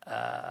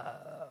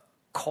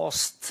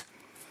costs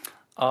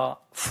are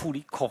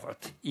fully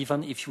covered,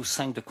 even if you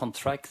sign the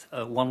contract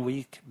 1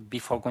 week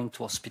before going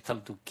to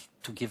hospital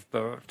to give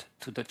birth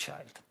to the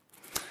child.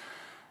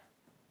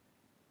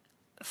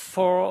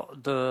 For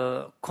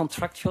the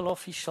contractual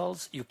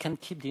officials, you can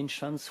keep the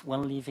insurance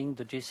when leaving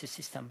the JSIS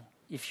system.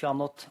 If you are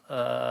not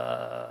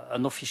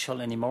an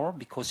official anymore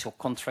because your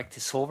contract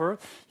is over,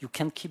 you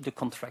can keep the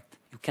contract.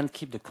 You can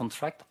keep the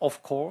contract.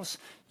 Of course,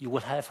 you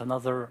will have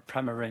another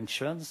primary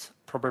insurance.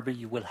 Probably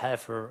you will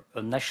have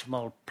a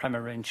national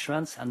primary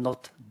insurance and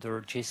not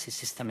the JSIS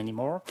system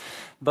anymore.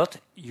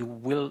 But you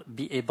will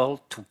be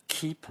able to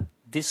keep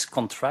this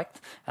contract,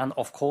 and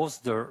of course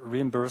the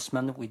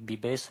reimbursement will be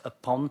based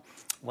upon,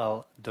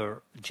 well,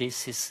 the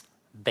JSIS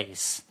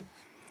base.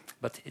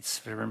 But it's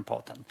very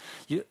important.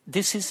 You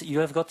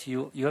have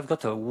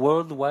got a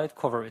worldwide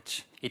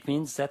coverage. It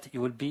means that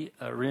you will be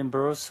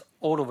reimbursed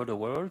all over the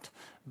world,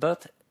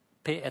 but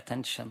pay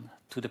attention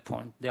to the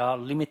point. There are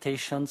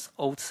limitations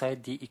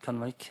outside the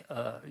economic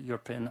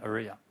European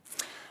area.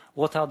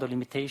 What are the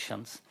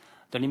limitations?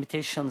 The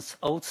limitations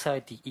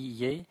outside the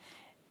EEA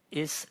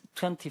is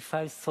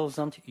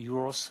 25,000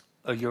 euros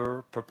a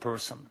year per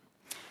person.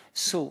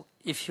 So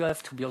if you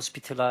have to be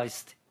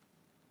hospitalized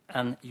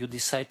and you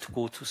decide to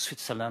go to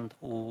Switzerland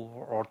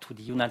or to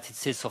the United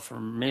States of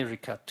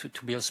America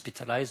to be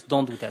hospitalized,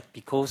 don't do that,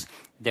 because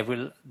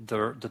the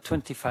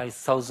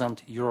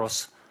 25,000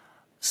 euros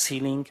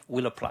ceiling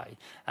will apply.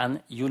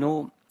 And you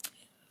know,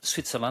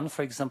 Switzerland,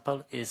 for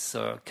example, is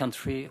a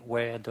country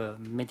where the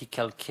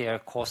medical care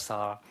costs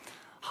are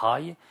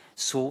high,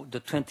 so the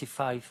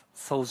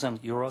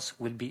 25,000 euros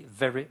will be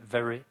very,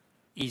 very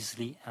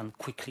easily and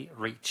quickly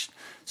reached.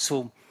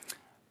 So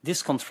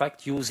this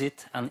contract, use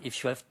it, and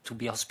if you have to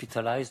be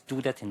hospitalized,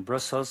 do that in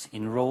Brussels,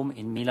 in Rome,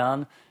 in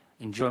Milan,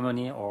 in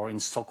Germany, or in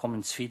Stockholm,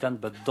 in Sweden,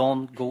 but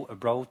don't go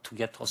abroad to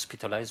get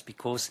hospitalized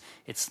because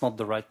it's not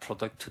the right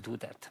product to do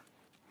that.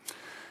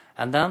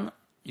 And then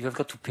you have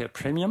got to pay a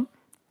premium,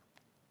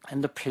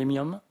 and the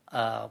premium,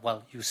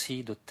 well, you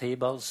see the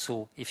table,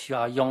 so if you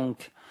are young,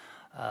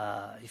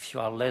 if you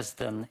are less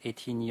than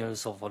 18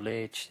 years of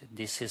age,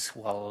 this is,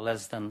 well,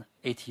 less than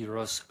 80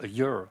 euros a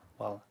year.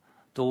 Well,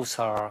 those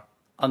are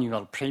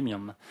annual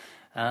premium.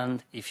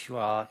 And if you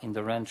are in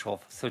the range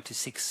of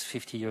 36,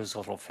 50 years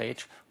of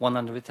age,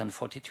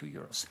 142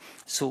 euros.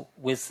 So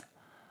with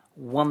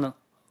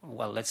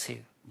let's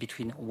say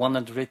between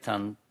 100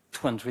 and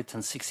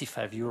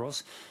 265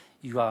 euros,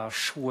 you are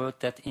sure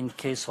that in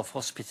case of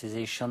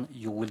hospitalization,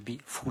 you will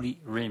be fully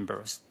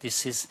reimbursed.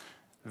 This is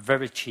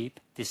very cheap.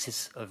 This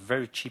is a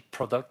very cheap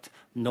product,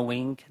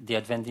 knowing the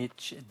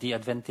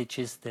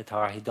advantages that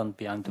are hidden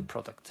behind the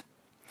product.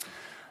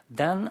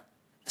 Then,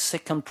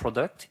 second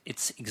product,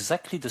 it's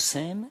exactly the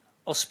same,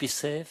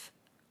 HospiSave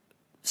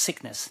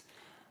sickness.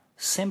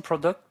 Same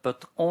product,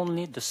 but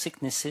only the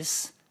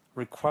sicknesses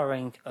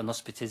requiring an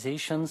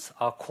hospitalization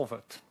are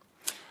covered.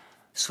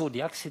 So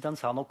the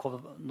accidents are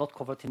not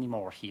covered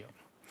anymore here.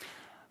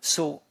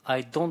 So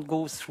I don't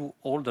go through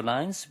all the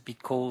lines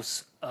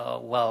because,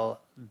 well,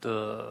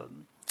 the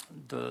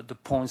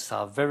points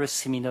are very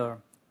similar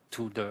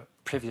to the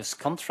previous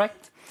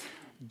contract.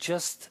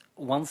 Just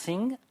one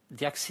thing,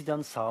 the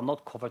accidents are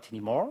not covered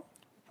anymore.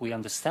 We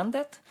understand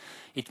that.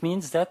 It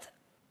means that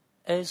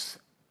as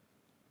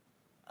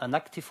an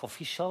active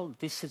official,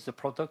 this is the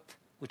product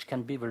which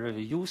can be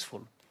very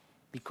useful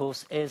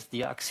because as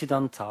the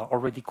accidents are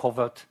already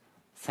covered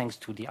thanks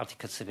to the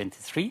Article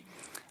 73,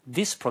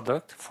 this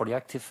product for the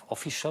active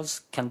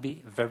officials can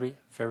be very,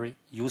 very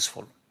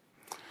useful.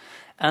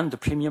 And the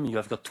premium you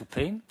have got to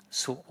pay,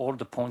 so all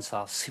the points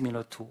are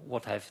similar to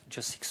what I've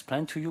just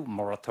explained to you,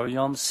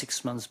 moratorium,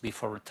 6 months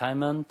before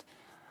retirement,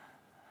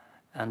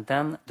 and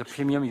then the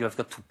premium you have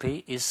got to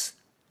pay is,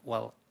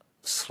 well,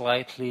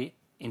 slightly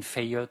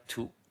inferior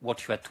to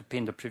what you had to pay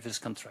in the previous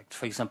contract.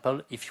 For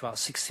example, if you are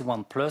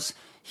 61 plus,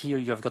 here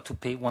you have got to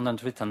pay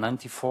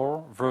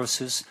 194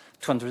 versus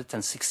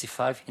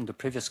 265 in the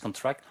previous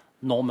contract,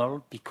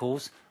 normal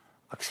because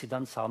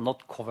accidents are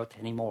not covered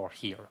anymore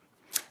here.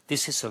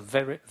 This is a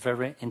very,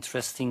 very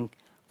interesting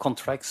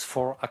contract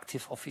for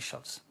active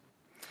officials.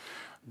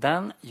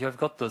 Then you have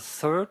got the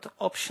third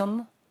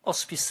option,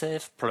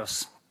 HospiSafe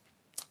Plus.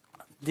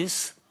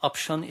 This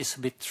option is a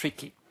bit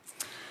tricky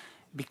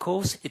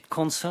because it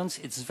concerns,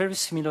 it's very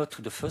similar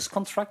to the first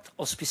contract,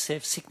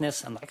 HospiSafe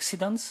Sickness and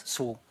Accidents,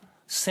 so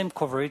same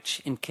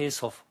coverage in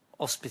case of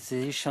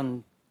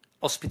hospitalization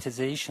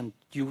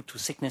due to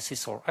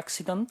sicknesses or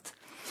accident,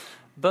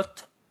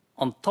 but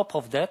on top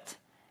of that,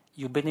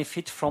 you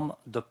benefit from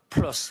the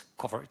plus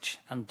coverage,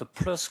 and the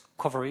plus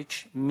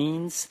coverage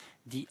means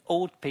the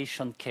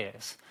outpatient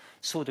cares,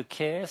 so the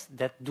cares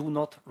that do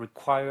not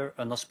require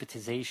an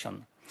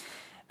hospitalization.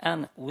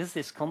 And with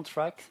this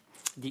contract,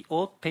 the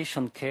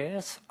outpatient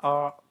cares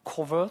are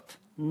covered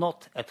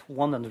not at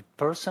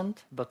 100%,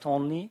 but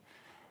only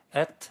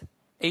at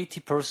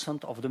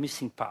 80% of the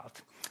missing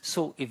part.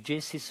 So if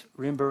JSIS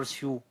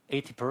reimburses you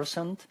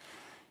 80%,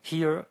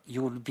 here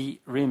you will be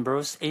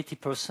reimbursed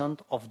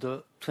 80% of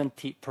the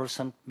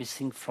 20%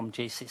 missing from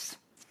JSIS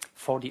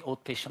for the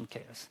outpatient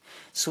cares.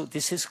 So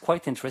this is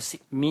quite interesting,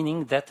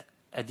 meaning that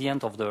at the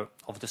end of the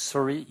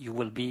story, you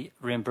will be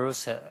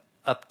reimbursed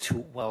up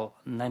to, well,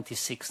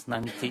 96,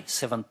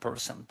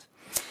 97%.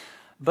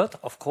 But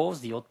of course,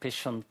 the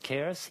outpatient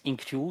cares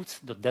includes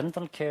the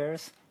dental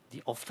cares,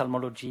 the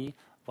ophthalmology,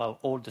 well,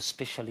 all the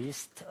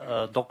specialist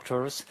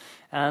doctors,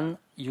 and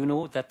you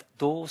know that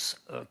those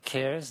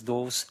cares,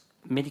 those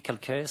medical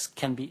cares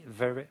can be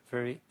very,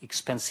 very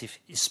expensive,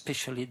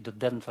 especially the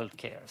dental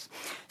cares.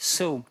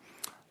 So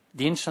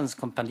the insurance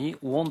company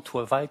want to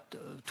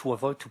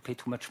avoid to pay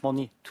too much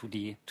money to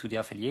the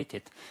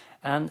affiliated.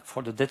 And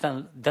for the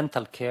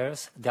dental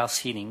cares, there are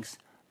ceilings.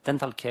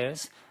 Dental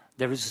cares,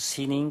 there is a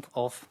ceiling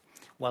of,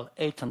 well,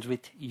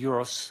 800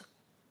 euros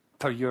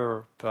per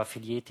year per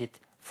affiliated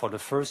for the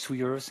first 2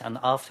 years, and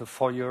after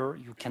 4 years,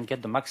 you can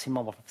get the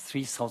maximum of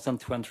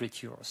 3,200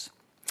 euros.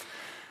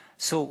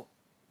 So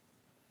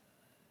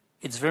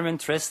it's very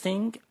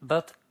interesting,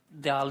 but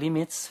there are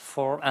limits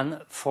for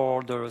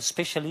the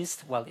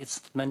specialist. Well,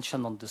 it's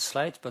mentioned on the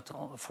slide, but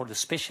for the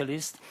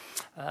specialist,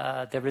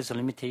 there is a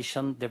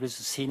limitation. There is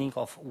a ceiling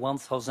of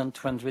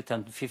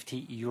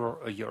 1,250 euro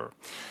a year.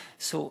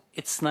 So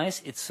it's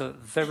nice. It's a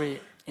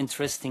very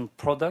interesting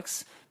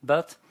products,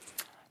 but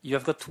you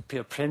have got to pay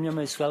a premium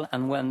as well.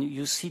 And when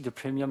you see the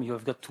premium you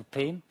have got to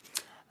pay,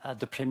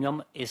 the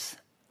premium is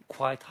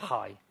quite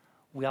high.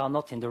 We are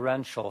not in the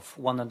range of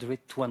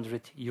 100,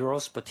 200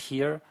 euros, but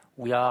here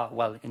we are,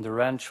 well, in the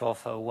range of,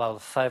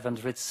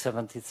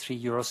 573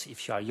 euros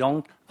if you are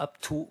young, up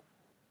to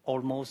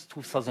almost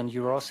 2,000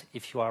 euros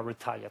if you are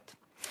retired.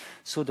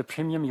 So the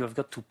premium you have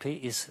got to pay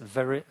is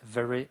very,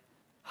 very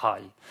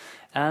high.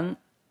 And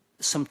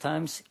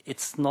sometimes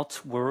it's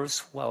not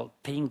worth, well,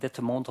 paying that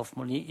amount of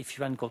money if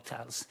you haven't got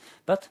health.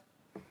 But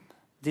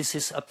this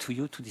is up to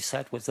you to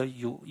decide whether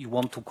you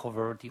want to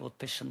cover the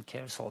outpatient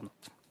cares or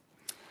not.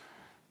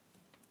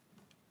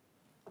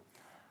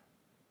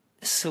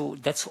 So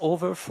that's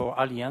over for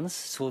Allianz.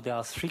 So there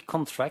are 3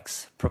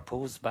 contracts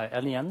proposed by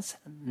Allianz.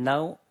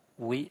 Now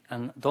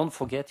and don't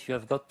forget, you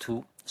have got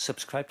to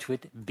subscribe to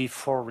it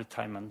before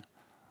retirement.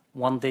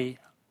 1 day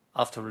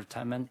after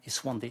retirement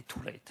is 1 day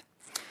too late.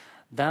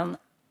 Then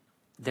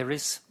there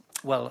is,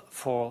 well,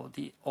 for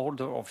the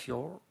order of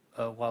your,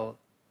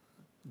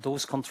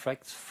 those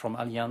contracts from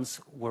Allianz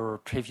were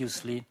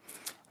previously,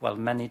 well,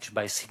 managed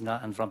by Cigna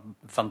and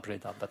Van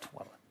Breda, but,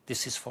 well,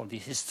 this is for the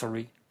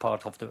history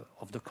part of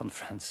the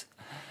conference.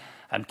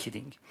 I'm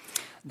kidding.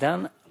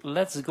 Then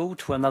let's go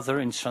to another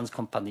insurance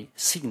company,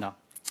 Cigna.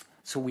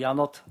 So we are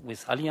not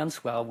with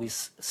Allianz, we are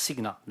with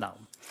Cigna now.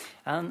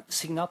 And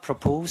Cigna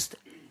proposed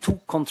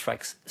 2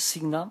 contracts,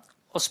 Cigna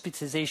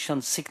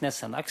hospitalization,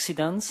 sickness and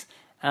accidents,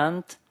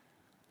 and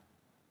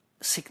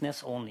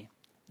sickness only.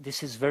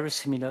 This is very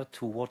similar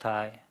to what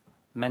I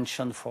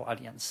mentioned for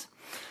Allianz.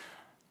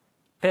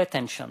 pay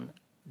attention.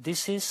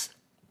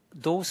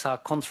 Those are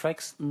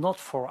contracts not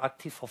for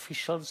active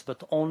officials,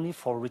 but only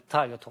for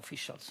retired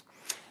officials.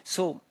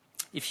 So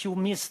if you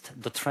missed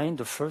the train,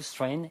 the first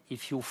train,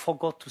 if you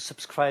forgot to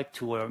subscribe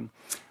to an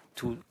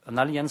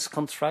alliance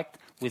contract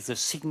with the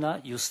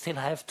Cigna, you still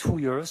have 2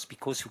 years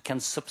because you can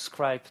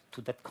subscribe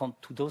to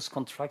those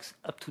contracts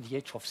up to the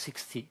age of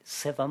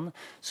 67.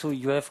 So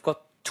you have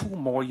got 2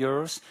 more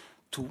years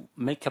to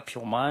make up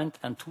your mind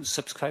and to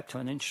subscribe to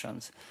an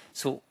insurance.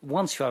 So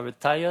once you are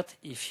retired,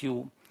 if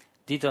you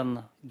didn't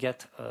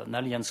get an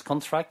alliance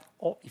contract,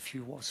 or if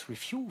you was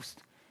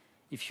refused,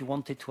 if you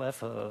wanted to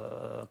have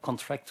a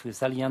contract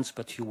with alliance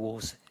but you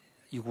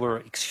were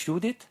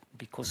excluded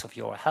because of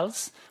your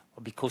health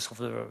or because of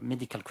the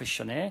medical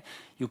questionnaire,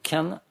 you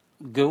can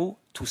go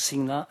to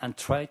Cigna and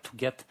try to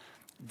get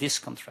this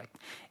contract.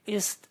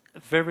 It's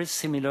very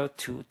similar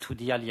to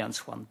the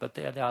alliance one, but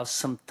there are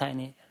some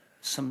tiny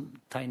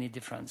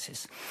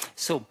differences.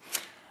 So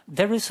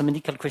there is a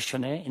medical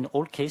questionnaire in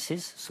all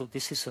cases, so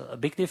this is a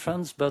big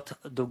difference, but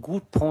the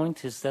good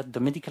point is that the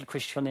medical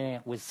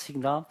questionnaire with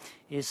Cigna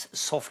is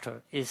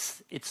softer.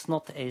 It's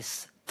not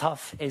as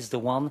tough as the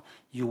one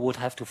you would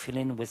have to fill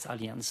in with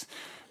Allianz,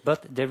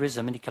 but there is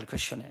a medical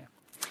questionnaire.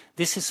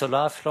 This is a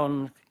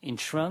lifelong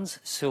insurance,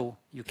 so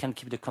you can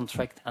keep the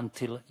contract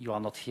until you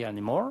are not here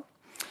anymore.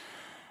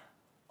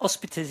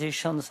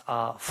 Hospitalizations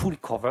are fully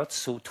covered,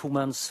 so 2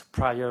 months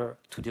prior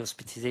to the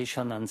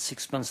hospitalization and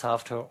 6 months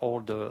after,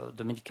 all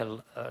the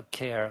medical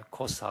care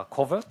costs are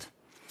covered.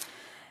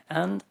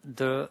 And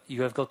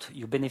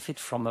you benefit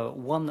from a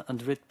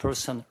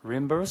 100%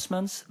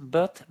 reimbursements,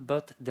 but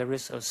there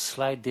is a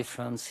slight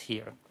difference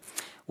here.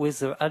 With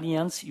the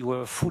Allianz, you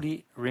are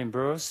fully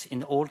reimbursed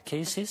in all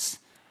cases.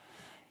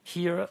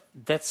 Here,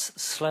 that's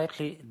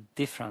slightly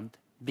different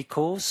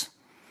because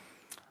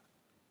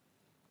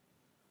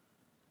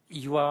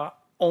you are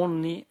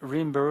only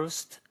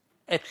reimbursed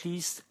at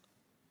least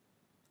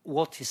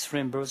what is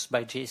reimbursed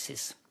by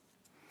JSIS.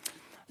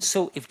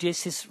 So if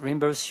JSIS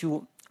reimburses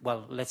you,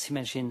 well, let's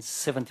imagine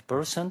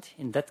 70%,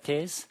 in that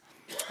case,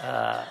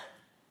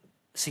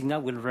 Cigna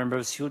will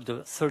reimburse you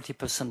the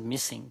 30%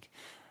 missing,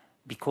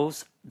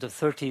 because the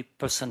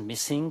 30%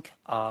 missing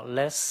are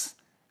less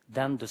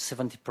than the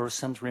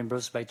 70%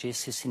 reimbursed by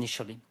JSIS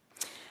initially.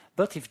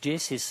 But if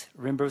JSIS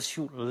reimburses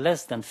you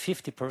less than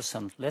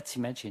 50%, let's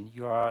imagine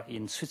you are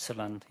in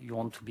Switzerland, you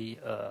want to be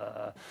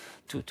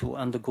to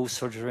undergo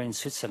surgery in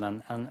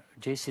Switzerland, and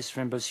JSIS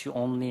reimburses you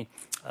only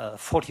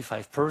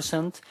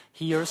 45%.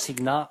 Here,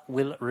 Cigna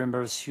will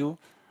reimburse you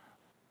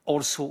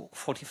also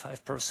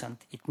 45%.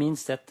 It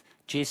means that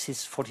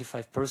JSIS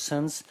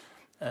 45%,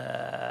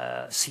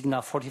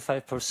 Cigna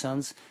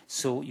 45%,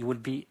 so you will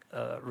be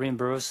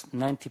reimbursed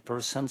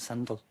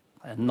 90%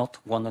 and not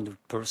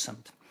 100%.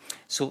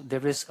 So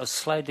there is a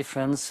slight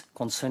difference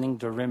concerning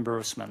the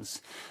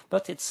reimbursements,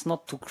 but it's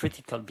not too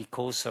critical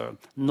because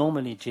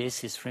normally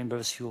JSIS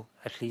reimburses you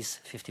at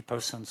least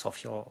 50%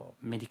 of your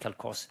medical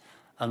costs,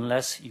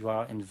 unless you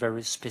are in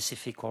very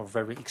specific or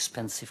very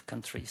expensive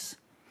countries.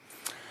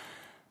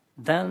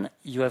 Then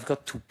you have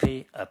got to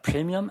pay a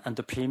premium, and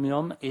the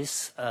premium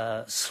is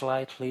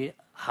slightly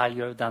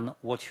higher than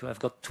what you have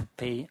got to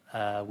pay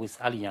with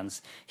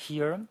Allianz.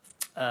 Here,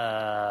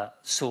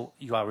 so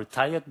you are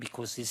retired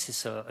because this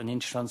is an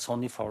insurance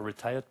only for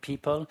retired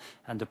people,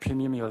 and the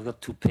premium you have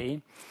got to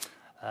pay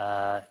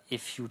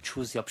if you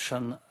choose the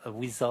option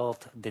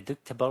without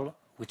deductible,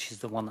 which is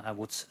the one I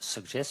would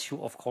suggest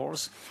you, of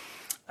course,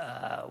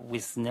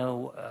 with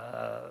no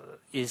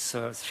is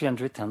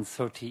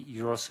 330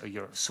 euros a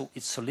year. So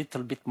it's a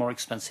little bit more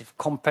expensive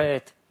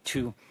compared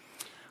to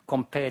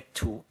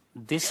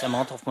this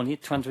amount of money,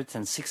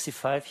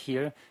 265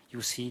 here.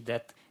 You see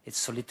that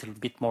it's a little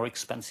bit more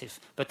expensive,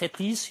 but at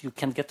least you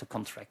can get a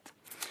contract.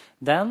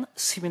 Then,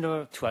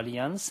 similar to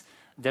Allianz,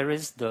 there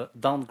is the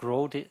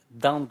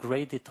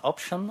downgraded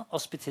option,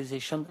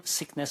 hospitalization,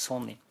 sickness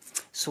only.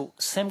 So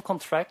same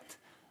contract,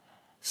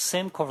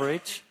 same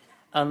coverage,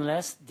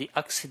 unless the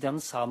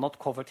accidents are not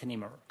covered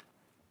anymore.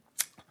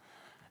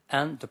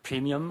 And the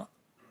premium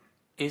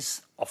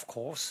is, of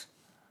course,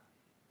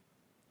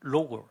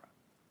 lower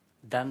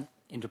than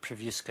in the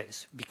previous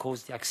case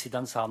because the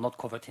accidents are not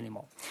covered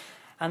anymore.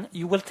 And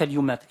you will tell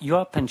you, Matt, you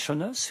are a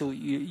pensioner, so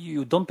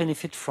you don't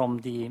benefit from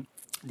the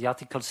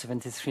Article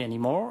 73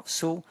 anymore.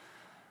 So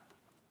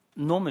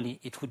normally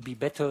it would be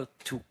better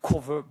to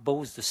cover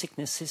both the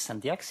sicknesses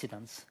and the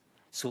accidents.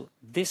 So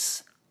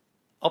this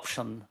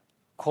option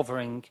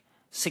covering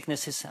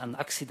sicknesses and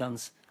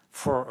accidents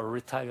for a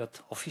retired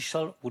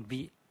official would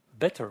be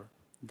better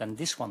than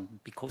this one,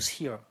 because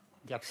here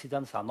the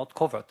accidents are not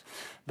covered.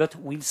 But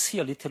we'll see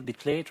a little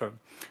bit later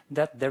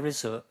that there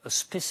is a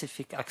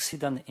specific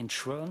accident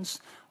insurance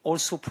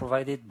also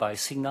provided by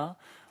Cigna,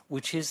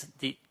 which is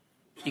the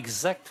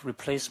exact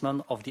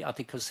replacement of the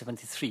Article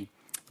 73.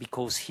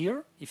 Because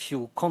here, if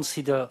you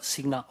consider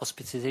Cigna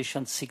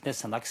hospitalization,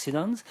 sickness and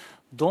accidents,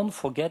 don't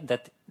forget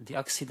that the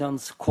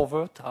accidents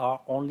covered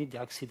are only the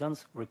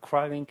accidents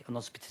requiring an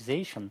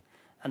hospitalization,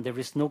 and there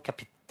is no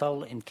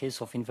capital in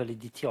case of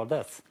invalidity or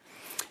death.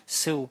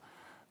 So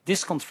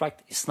This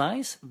contract is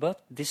nice,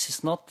 but this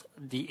is not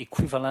the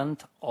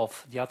equivalent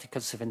of the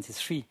Article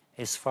 73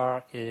 as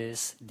far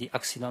as the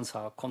accidents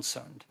are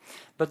concerned.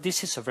 But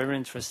this is a very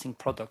interesting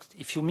product.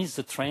 If you miss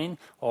the train,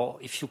 or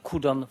if you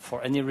couldn't,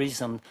 for any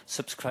reason,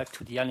 subscribe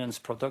to the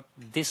Allianz product,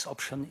 this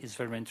option is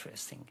very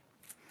interesting.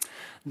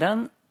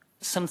 Then,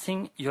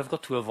 something you have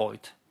got to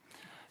avoid.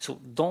 So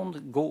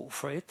don't go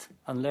for it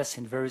unless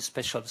in very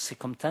special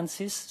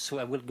circumstances. So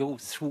I will go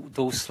through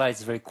those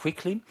slides very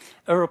quickly.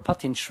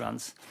 Europath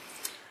insurance.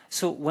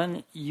 So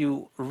when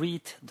you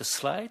read the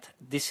slide,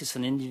 this is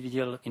an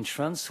individual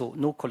insurance, so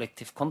no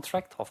collective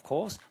contract, of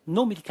course,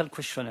 no medical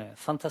questionnaire,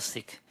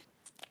 fantastic.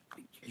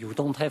 You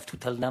don't have to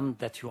tell them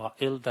that you are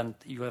ill, that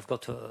you have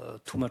got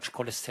too much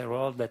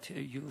cholesterol, that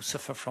you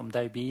suffer from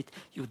diabetes.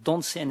 You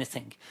don't say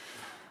anything.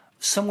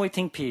 Some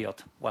waiting period,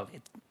 well,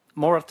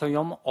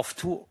 moratorium of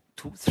 2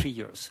 to 3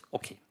 years,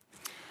 okay.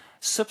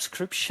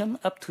 Subscription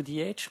up to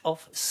the age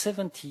of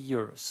 70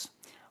 years.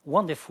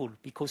 Wonderful,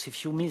 because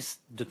if you miss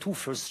the 2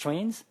 first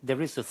trains,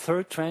 there is a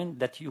 3rd train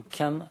that you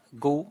can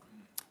go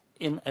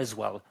in as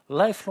well.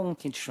 Lifelong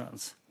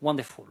insurance,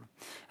 wonderful.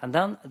 And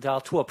then there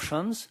are 2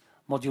 options,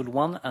 Module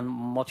 1 and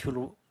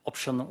Module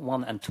Option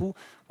 1 and 2.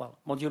 Well,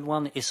 Module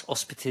 1 is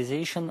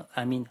hospitalization,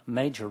 I mean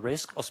major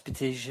risk,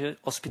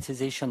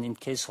 hospitalization in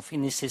case of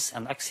illnesses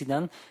and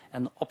accident,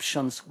 and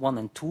Options 1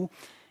 and 2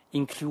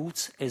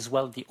 includes as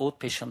well the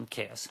outpatient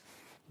cares.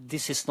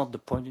 This is not the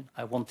point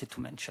I wanted to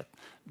mention.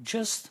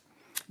 Just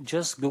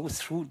go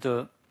through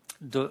the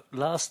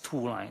last 2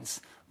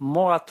 lines.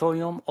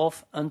 Moratorium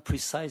of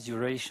unprecise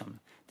duration.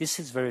 This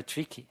is very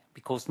tricky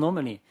because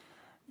normally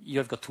you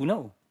have got to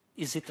know.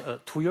 Is it a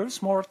 2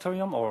 years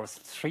moratorium or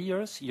 3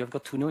 years? You have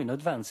got to know in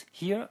advance.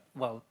 Here,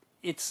 well,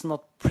 it's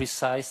not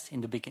precise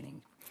in the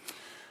beginning.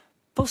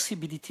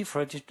 Possibility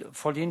for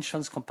the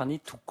insurance company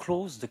to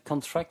close the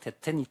contract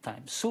at any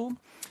time. So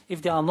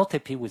if they are not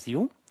happy with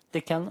you,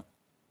 they can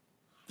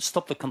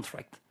stop the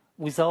contract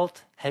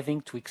without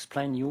having to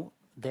explain you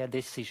their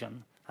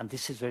decision. And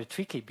this is very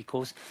tricky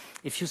because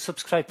if you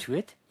subscribe to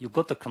it, you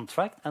got the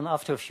contract, and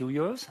after a few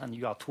years, and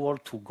you are too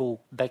old to go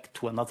back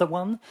to another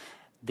one,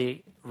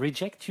 they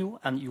reject you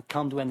and you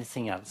can't do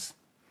anything else.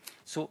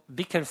 So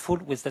be careful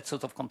with that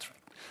sort of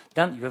contract.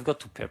 Then you have got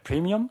to pay a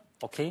premium,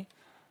 okay?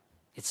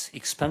 It's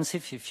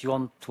expensive if you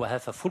want to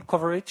have a full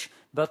coverage,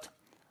 but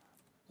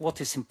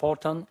what is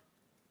important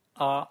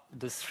are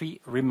the 3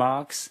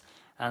 remarks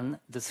and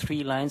the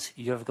 3 lines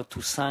you have got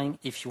to sign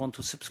if you want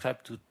to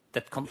subscribe to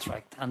that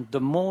contract. And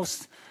the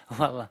most,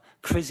 well,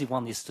 crazy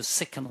one is the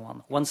second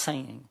one, one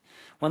saying.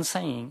 One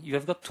saying, you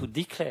have got to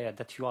declare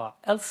that you are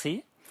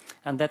healthy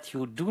and that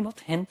you do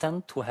not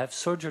intend to have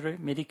surgery,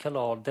 medical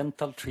or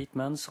dental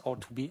treatments, or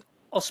to be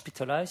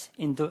hospitalized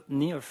in the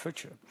near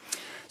future.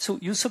 So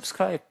you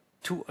subscribe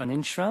to an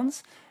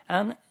insurance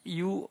and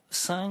you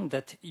sign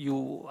that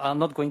you are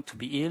not going to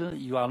be ill,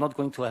 you are not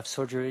going to have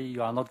surgery,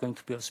 you are not going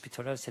to be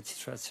hospitalized,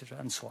 etc.,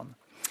 and so on.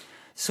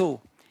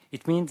 So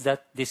it means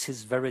that this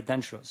is very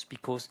dangerous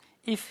because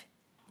if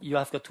you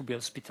have got to be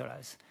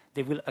hospitalized,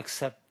 they will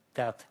accept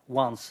that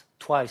once,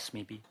 twice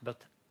maybe,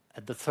 but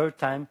at the 3rd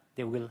time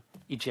they will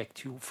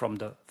eject you from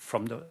the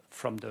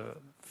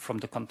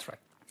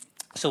contract.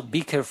 So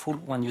be careful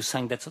when you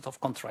sign that sort of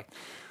contract.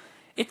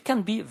 It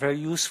can be very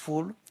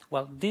useful.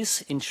 Well,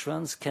 this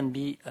insurance can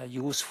be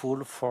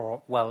useful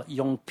for, well,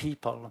 young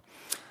people.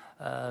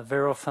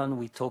 Very often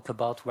we talk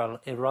about,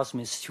 well,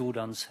 Erasmus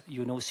students,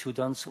 you know,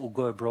 students who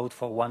go abroad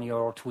for 1 year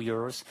or 2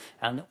 years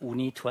and who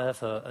need to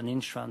have an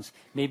insurance.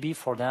 Maybe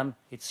for them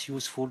it's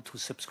useful to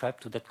subscribe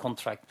to that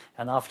contract.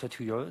 And after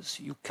 2 years,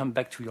 you come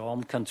back to your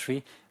home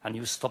country and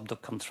you stop the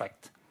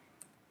contract.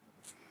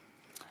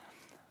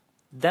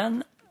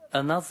 Then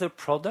another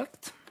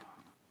product,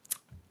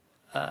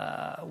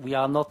 we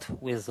are not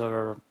with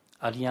the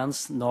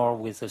Allianz nor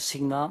with the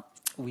Cigna,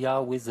 we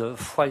are with the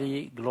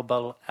Foyer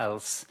Global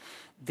Health.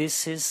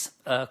 This is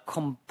a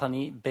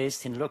company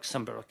based in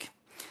Luxembourg,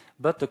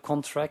 but the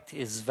contract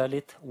is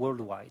valid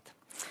worldwide.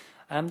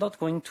 I'm not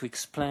going to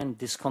explain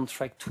this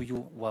contract to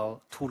you,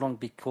 well, too long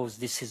because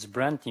this is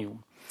brand new.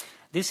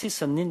 This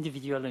is an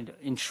individual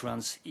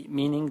insurance,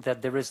 meaning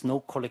that there is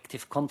no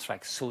collective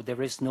contract, so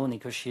there is no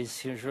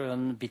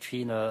negotiation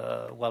between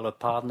a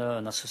partner,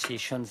 an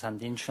association, and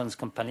the insurance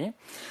company.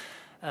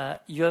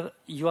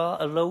 You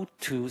are allowed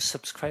to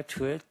subscribe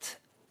to it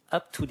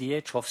up to the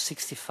age of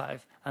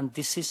 65, and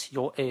this is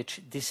your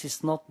age. This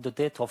is not the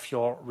date of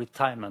your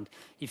retirement.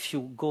 If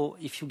you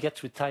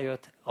get retired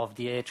of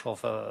the age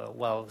of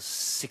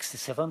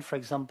 67, for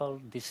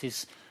example, this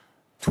is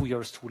 2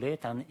 years too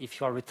late. And if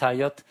you are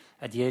retired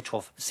at the age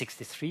of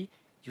 63,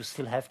 you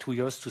still have 2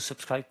 years to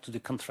subscribe to the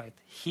contract.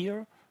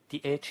 Here, the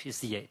age is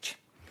the age.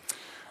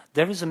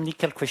 There is a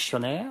medical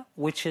questionnaire,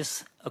 which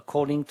is,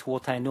 according to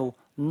what I know,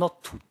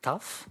 not too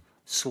tough.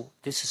 So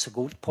this is a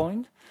good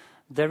point.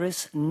 There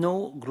is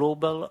no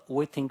global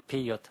waiting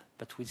period,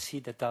 but we see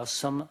that there are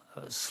some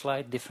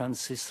slight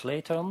differences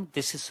later on.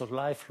 This is a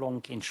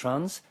lifelong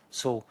insurance,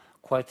 so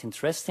quite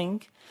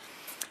interesting.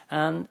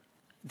 And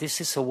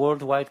this is a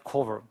worldwide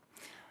cover.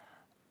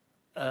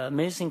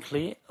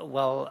 amazingly,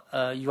 well,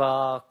 you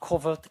are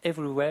covered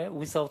everywhere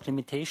without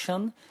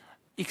limitation,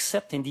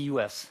 except in the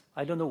US.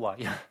 I don't know why.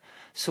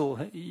 So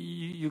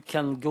you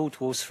can go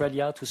to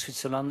Australia, to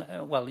Switzerland.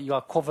 Well, you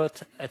are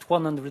covered at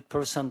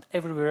 100%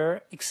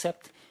 everywhere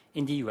except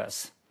in the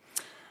US.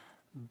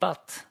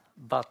 But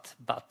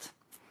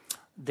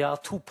there are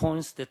 2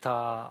 points that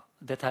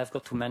I've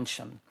got to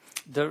mention.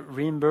 The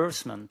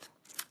reimbursement.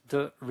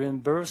 The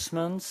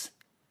reimbursements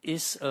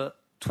is a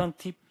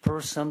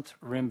 20%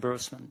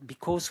 reimbursement,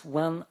 because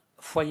when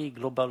Foyer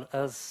Global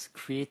has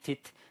created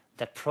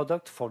that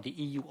product for the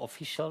EU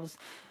officials,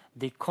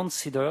 they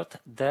considered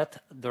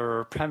that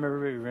the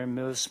primary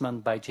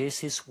reimbursement by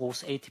JSIS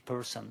was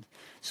 80%.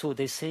 So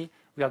they say,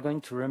 we are going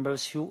to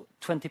reimburse you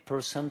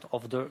 20%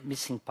 of the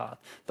missing part,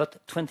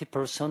 but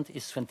 20%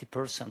 is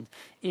 20%.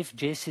 If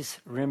JSIS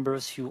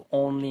reimburse you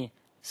only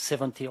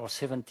 70 or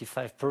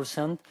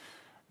 75%,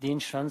 the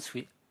insurance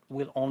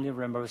will only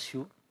reimburse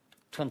you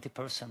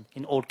 20%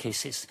 in all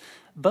cases,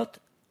 but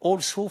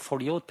also for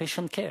the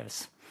outpatient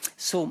cares.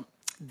 So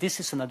this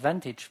is an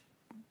advantage,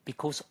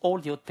 because all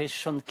the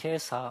outpatient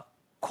cares are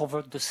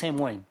covered the same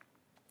way.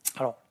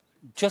 Alors,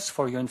 just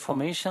for your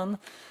information,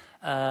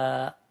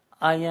 I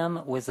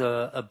am with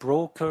a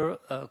broker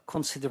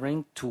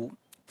considering to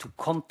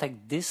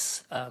contact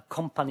this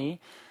company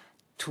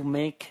to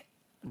make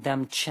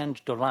them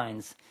change the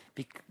lines,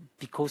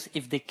 because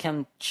if they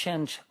can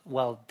change,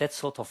 well, that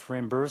sort of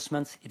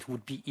reimbursements, it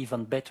would be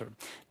even better.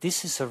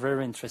 This is a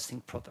very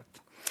interesting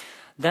product.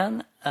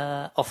 Then,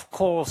 of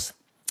course,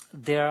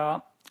 there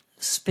are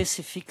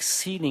specific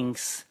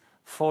ceilings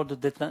for the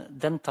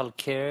dental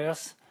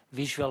cares,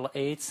 visual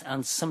aids,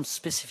 and some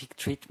specific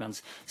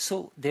treatments.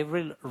 So they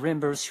will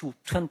reimburse you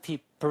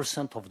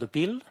 20% of the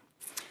bill,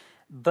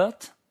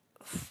 but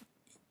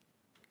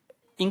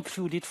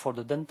included for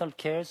the dental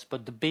cares,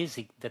 but the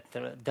basic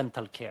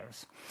dental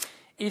cares.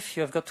 If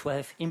you have got to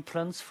have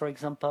implants, for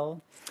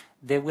example,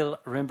 they will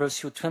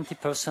reimburse you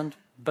 20%,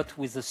 but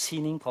with a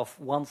ceiling of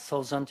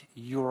 1,000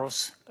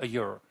 euros a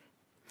year.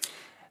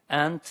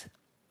 And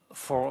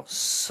for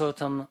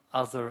certain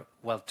other,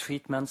 well,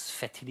 treatments,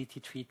 fertility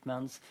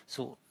treatments,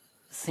 so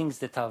things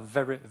that are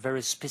very,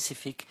 very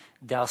specific,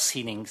 there are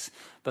ceilings.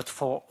 But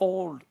for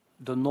all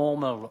the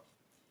normal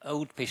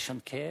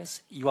outpatient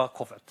cares, you are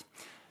covered.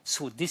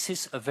 So this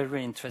is a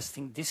very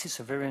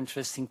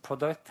interesting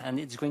product, and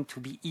it's going to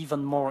be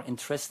even more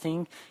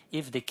interesting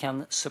if they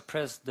can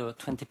suppress the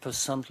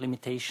 20%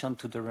 limitation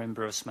to the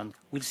reimbursement.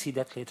 We'll see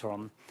that later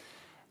on,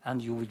 and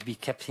you will be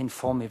kept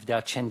informed if there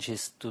are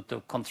changes to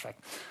the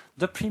contract.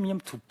 The premium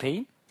to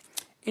pay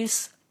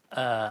is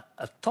a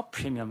top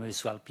premium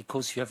as well,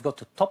 because you have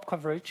got a top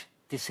coverage.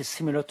 This is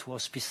similar to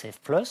HospiSafe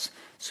Plus,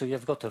 so you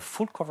have got a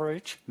full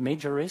coverage,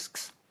 major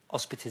risks,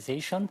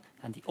 hospitalization,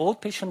 and the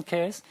outpatient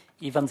cares,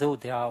 even though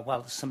there are,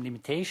 well, some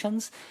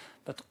limitations,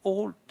 but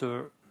all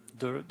the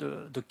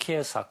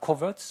cares are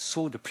covered,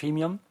 so the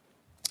premium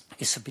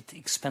is a bit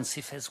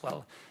expensive as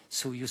well.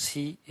 So you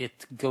see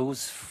it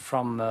goes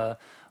from,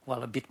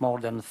 well, a bit more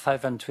than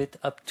 500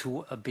 up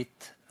to a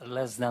bit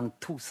less than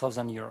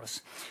 2,000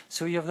 euros.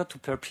 So you have got to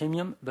pay a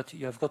premium, but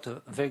you have got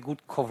a very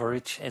good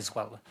coverage as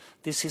well.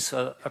 This is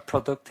a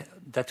product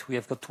that we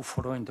have got to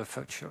follow in the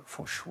future,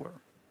 for sure.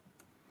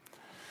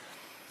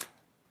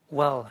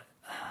 Well,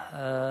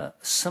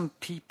 some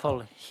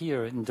people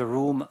here in the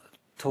room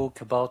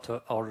talk about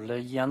our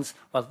Allianz.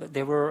 Well,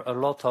 there were a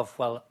lot of,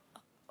 well,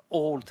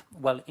 old,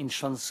 well,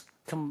 insurance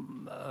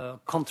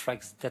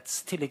contracts that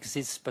still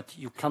exist, but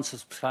you can't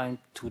subscribe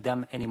to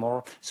them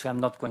anymore. So I'm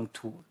not going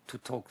to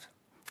talk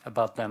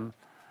about them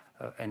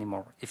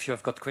anymore. If you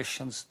have got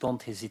questions,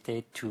 don't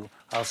hesitate to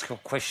ask your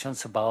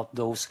questions about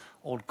those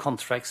old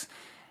contracts,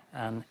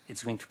 and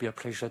it's going to be a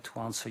pleasure to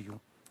answer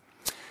you.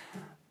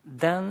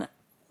 Then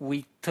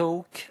we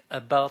talk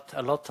a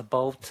lot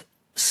about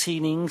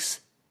ceilings,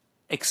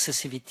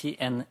 excessivity,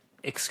 and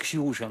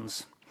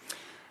exclusions.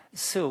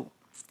 So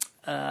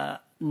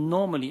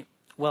normally,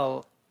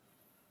 well,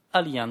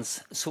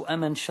 Allianz, so I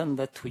mentioned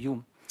that to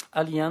you,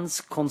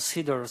 Allianz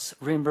considers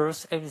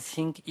reimburse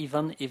everything,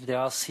 even if there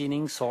are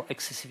ceilings or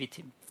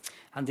excessivity.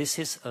 And this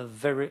is a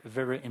very,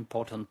 very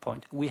important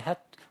point. We had,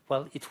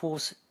 well, it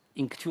was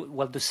included,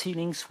 well, the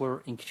ceilings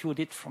were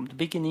included from the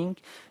beginning,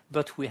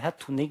 but we had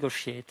to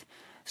negotiate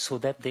so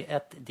that they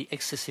had the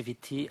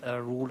excessivity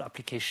rule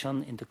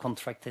application in the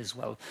contract as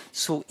well.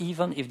 So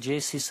even if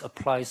JSIS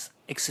applies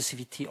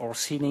excessivity or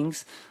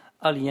ceilings,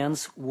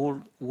 Allianz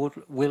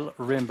will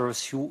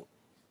reimburse you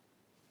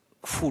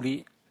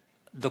fully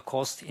the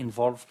cost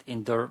involved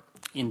in the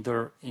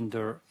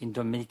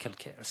medical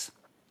cares.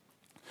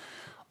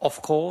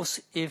 Of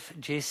course, if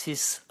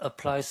JSIS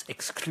applies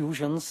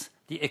exclusions,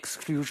 the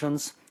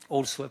exclusions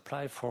also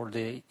apply for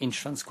the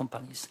insurance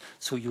companies.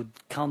 So you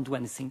can't do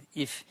anything.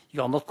 If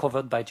you are not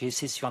covered by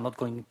JSIS, you are not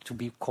going to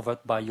be covered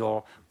by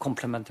your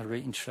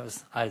complementary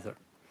insurance either.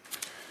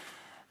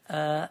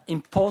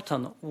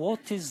 Important,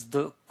 what is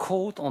the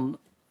code on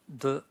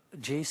the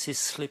JSIS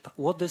slip?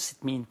 What does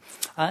it mean?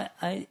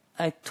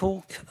 I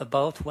talk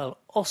about, well,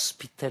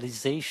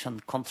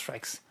 hospitalization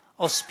contracts.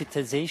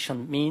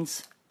 hospitalisation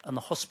means a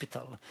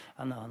hospital,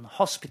 and a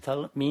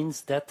hospital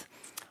means that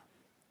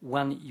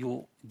when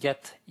you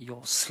get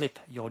your slip,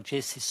 your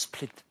JSIS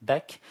split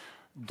back,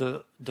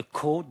 the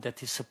code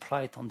that is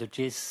applied on the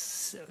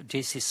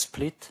JSIS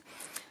split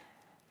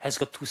has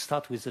got to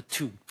start with a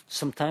 2.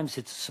 Sometimes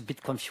it's a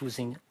bit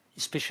confusing,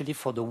 especially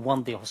for the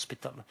one-day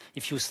hospital.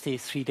 If you stay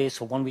 3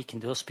 days or 1 week in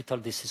the hospital,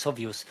 this is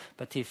obvious.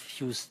 But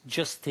if you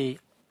just stay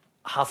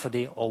half a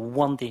day or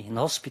 1 day in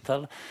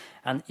hospital,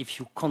 and if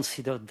you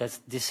consider that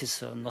this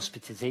is an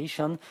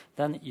hospitalization,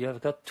 then you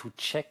have got to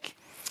check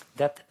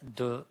that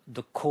the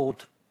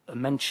code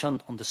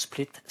mentioned on the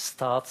split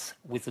starts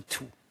with a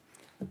 2.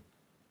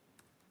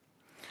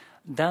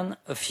 Then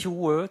a few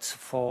words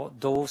for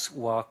those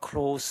who are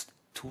close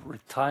to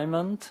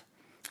retirement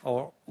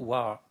or who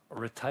are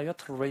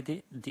retired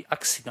already, the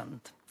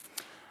accident.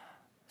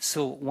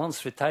 So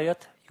once retired,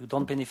 you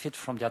don't benefit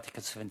from the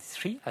Article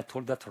 73, I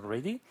told that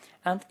already.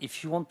 And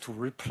if you want to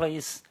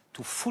replace,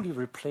 to fully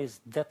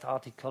replace that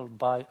article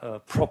by a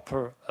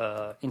proper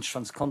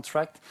insurance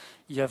contract,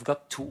 you have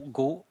got to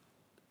go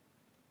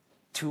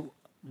to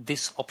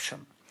this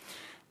option.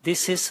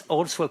 This is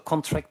also a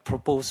contract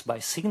proposed by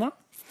Cigna,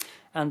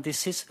 and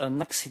this is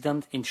an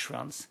accident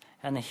insurance.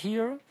 And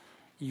here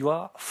you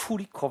are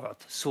fully covered.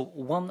 So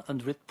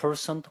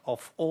 100%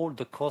 of all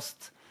the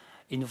costs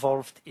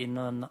involved in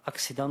an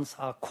accident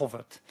are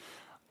covered.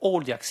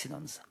 All the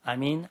accidents, I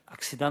mean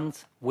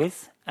accidents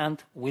with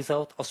and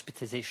without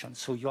hospitalization.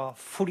 So you are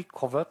fully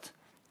covered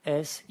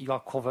as you are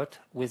covered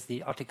with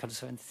the Article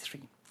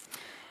 73.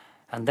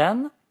 And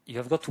then you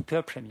have got to pay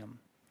a premium.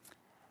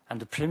 And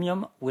the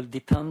premium will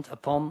depend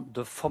upon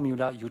the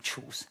formula you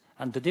choose.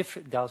 And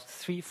there are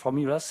 3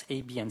 formulas,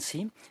 A, B, and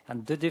C.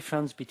 And the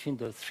difference between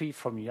the 3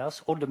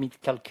 formulas, all the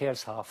medical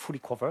cares are fully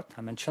covered.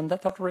 I mentioned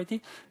that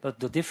already. But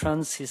the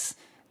difference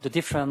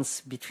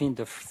between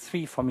the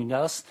 3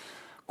 formulas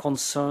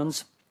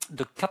concerns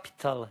the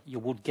capital you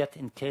would get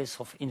in case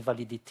of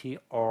invalidity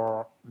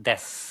or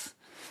death.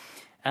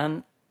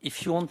 And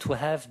if you want to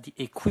have the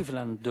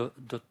equivalent,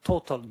 the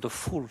total, the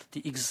full,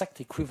 the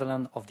exact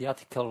equivalent of the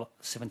Article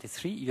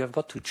 73, you have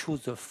got to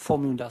choose the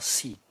formula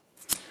C.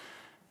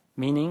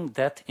 Meaning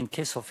that in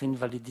case of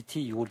invalidity,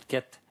 you would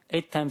get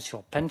 8 times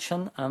your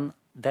pension, and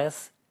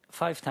death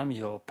 5 times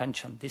your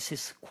pension. This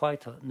is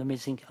quite an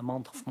amazing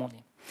amount of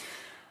money.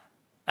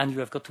 And you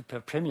have got to pay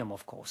a premium,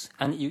 of course.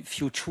 And if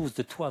you choose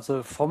the 2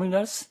 other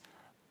formulas,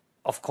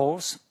 of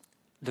course,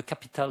 the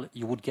capital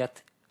you would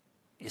get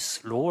is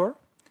lower,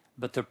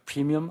 but the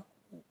premium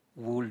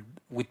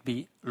would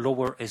be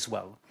lower as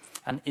well.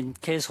 And in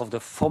case of the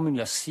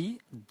Formula C,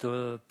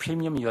 the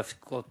premium you have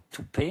got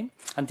to pay,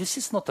 and this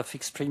is not a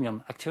fixed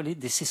premium. Actually,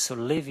 this is a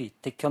levy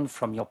taken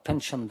from your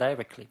pension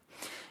directly.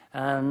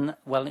 And,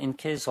 well, in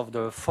case of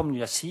the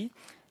Formula C,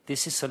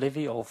 this is a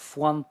levy of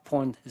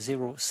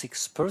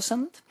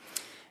 1.06%,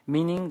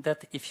 meaning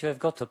that if you have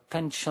got a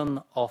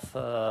pension of,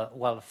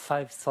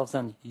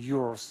 5,000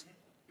 euros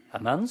a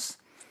month,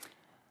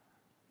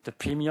 the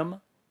premium,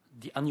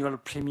 the annual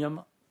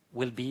premium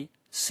will be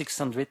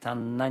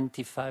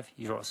 695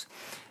 euros.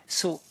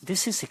 So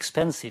this is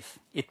expensive.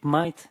 It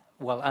might,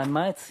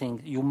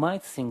 you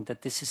might think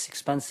that this is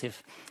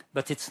expensive,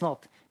 but it's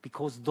not,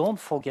 because don't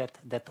forget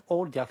that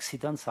all the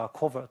accidents are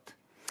covered,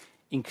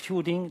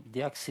 including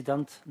the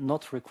accident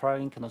not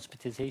requiring an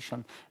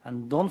hospitalization.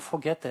 And don't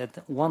forget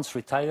that once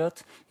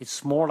retired,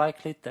 it's more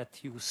likely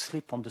that you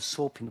slip on the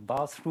soap in the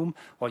bathroom,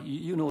 or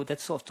you know,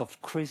 that sort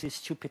of crazy,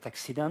 stupid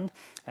accident,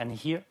 and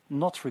here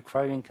not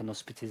requiring an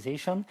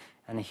hospitalization,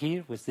 and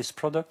here with this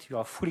product you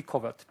are fully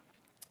covered.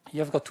 You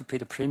have got to pay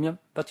the premium,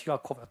 but you are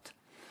covered.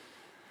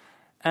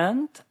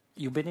 And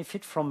you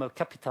benefit from a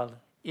capital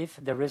if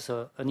there is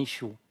an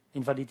issue,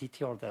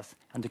 invalidity or death,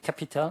 and the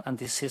capital, and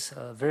this is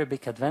a very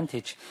big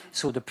advantage.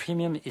 So the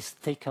premium is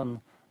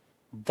taken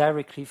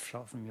directly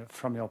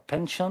from your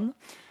pension,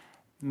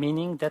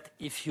 meaning that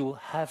if you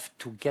have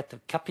to get a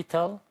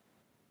capital,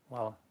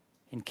 well,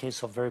 in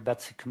case of very bad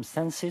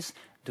circumstances,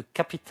 the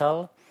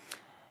capital,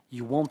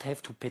 you won't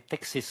have to pay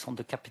taxes on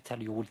the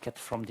capital you will get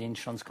from the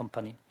insurance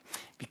company,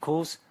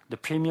 because the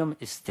premium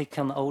is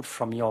taken out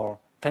from your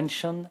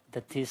pension,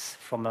 that is,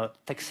 from a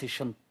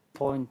taxation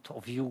point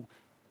of view,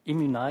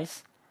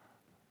 immunized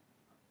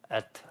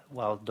at,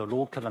 the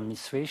local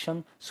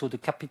administration. So the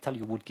capital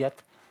you would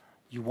get,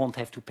 you won't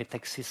have to pay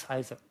taxes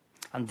either.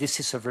 And this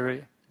is a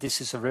very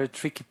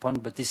tricky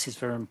point, but this is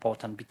very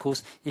important,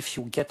 because if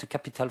you get a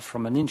capital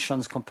from an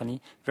insurance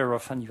company, very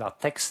often you are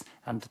taxed,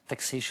 and the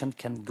taxation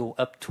can go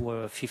up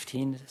to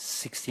 15,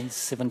 16,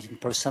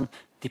 17%,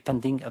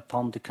 depending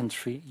upon the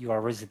country you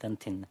are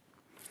resident in.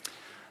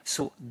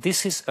 So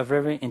this is a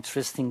very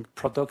interesting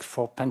product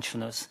for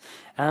pensioners,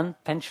 and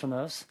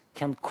pensioners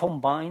can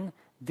combine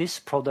this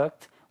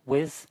product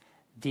with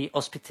the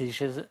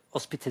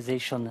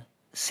hospitalization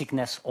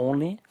sickness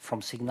only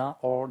from Cigna,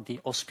 or the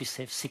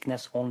HospiSafe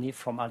sickness only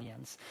from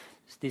Allianz.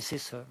 This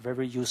is a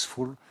very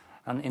useful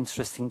and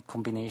interesting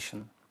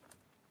combination.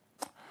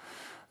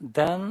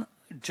 Then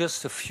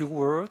just a few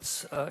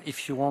words,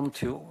 if you want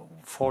to,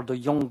 for the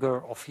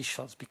younger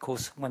officials,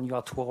 because when you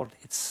are too old,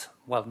 it's,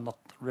 well, not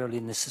really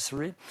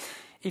necessary.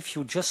 If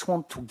you just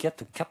want to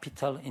get a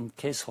capital in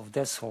case of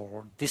death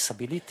or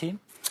disability,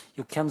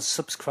 you can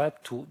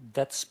subscribe to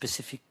that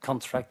specific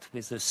contract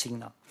with the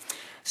Cigna.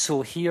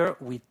 So here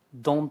we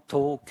don't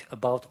talk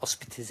about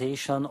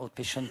hospitalization or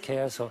patient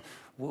care, so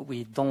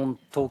we don't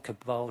talk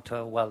about,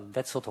 well,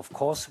 that sort of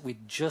cost. We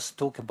just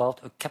talk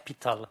about a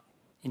capital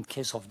in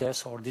case of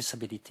death or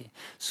disability.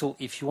 So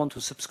if you want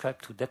to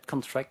subscribe to that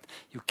contract,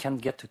 you can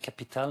get a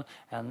capital,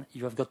 and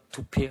you have got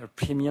to pay a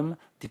premium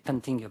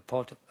depending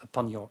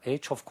upon your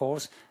age, of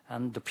course,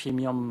 and the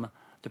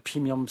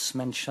premiums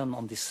mentioned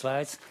on these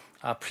slides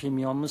are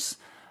premiums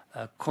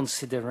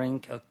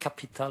considering a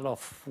capital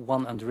of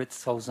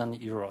 100,000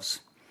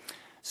 euros.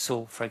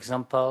 So, for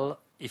example,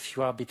 if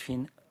you are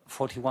between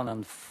 41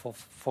 and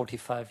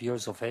 45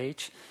 years of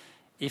age,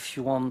 if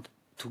you want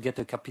to get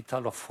a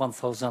capital of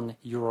 1,000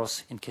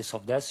 euros in case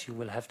of death, you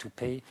will have to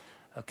pay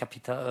a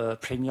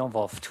premium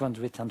of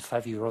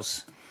 205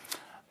 euros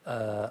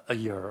a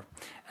year.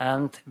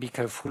 And be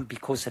careful,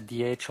 because at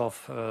the age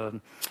of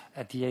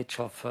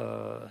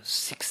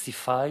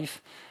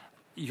 65,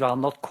 you are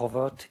not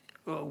covered.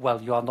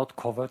 Well, you are not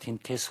covered in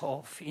case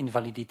of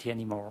invalidity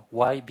anymore.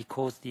 Why?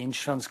 Because the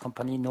insurance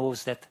company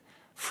knows that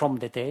from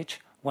that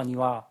age, when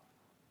you are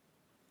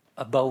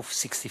above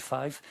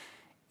 65,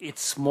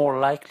 it's more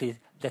likely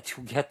that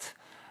you get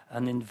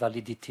an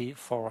invalidity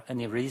for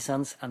any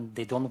reasons, and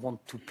they don't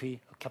want to pay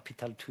a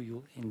capital to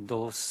you in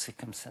those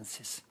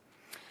circumstances.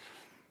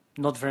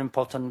 Not very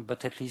important,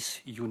 but at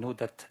least you know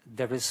that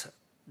there is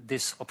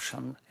this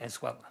option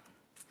as well.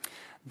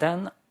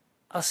 Then,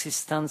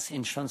 assistance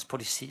insurance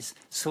policies.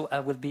 So I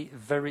will be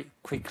very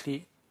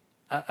quickly,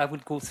 I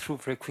will go through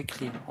very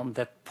quickly on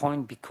that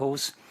point,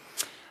 because,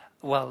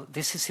 well,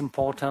 this is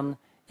important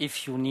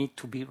if you need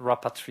to be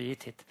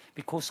repatriated,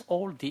 because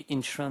all the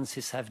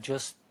insurances I've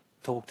just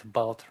talked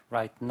about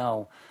right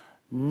now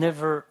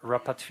never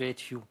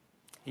repatriate you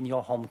in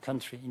your home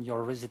country, in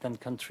your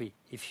resident country,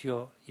 if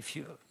you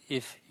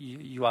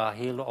are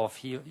ill or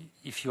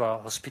if you are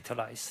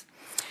hospitalized.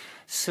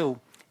 So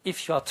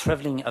if you are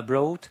traveling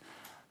abroad,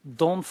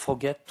 don't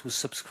forget to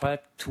subscribe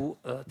to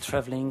a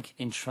traveling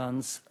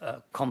insurance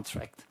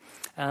contract.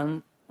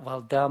 And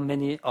well, there are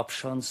many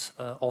options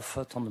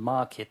offered on the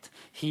market.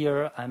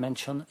 Here I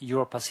mentioned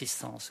Europe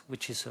Assistance,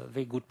 which is a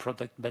very good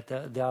product, but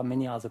there are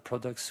many other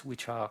products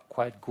which are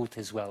quite good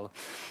as well.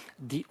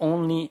 The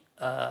only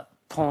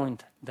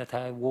point that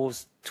I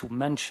was to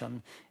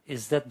mention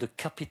is that the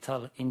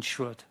capital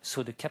insured,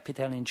 so the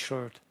capital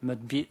insured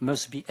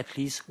must be at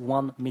least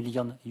 1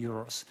 million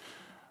euros.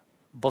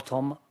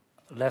 Bottom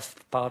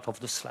left part of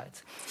the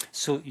slide.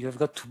 So you have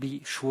got to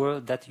be sure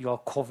that you are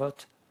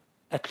covered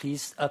at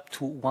least up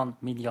to 1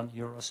 million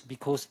euros,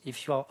 because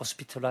if you are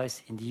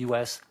hospitalized in the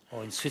US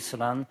or in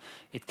Switzerland,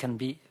 it can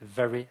be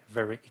very,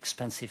 very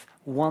expensive.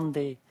 1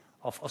 day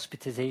of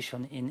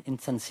hospitalization in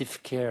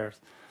intensive care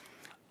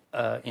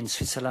in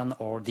Switzerland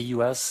or the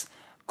US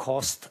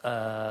cost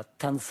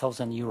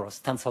 10,000 euros,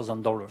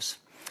 $10,000.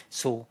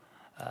 So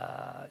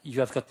you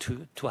have got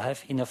to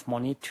have enough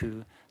money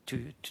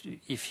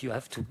if you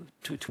have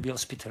to be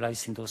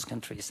hospitalized in those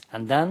countries.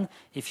 And then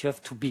if you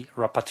have to be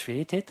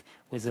repatriated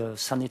with a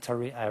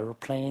sanitary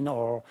aeroplane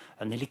or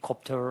an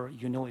helicopter,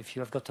 you know, if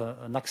you have got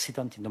an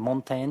accident in the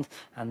mountains,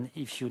 and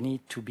if you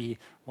need to be,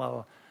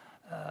 well,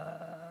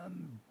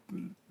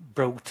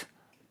 brought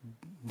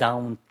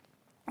down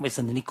with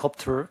an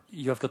helicopter,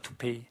 you have got to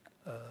pay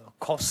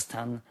cost,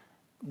 and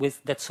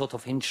with that sort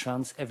of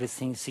insurance,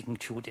 everything is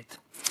included.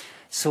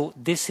 So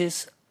this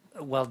is,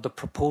 well, the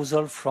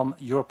proposal from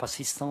Europe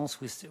Assistance,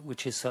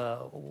 which is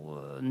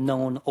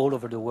known all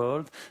over the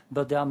world,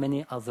 but there are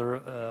many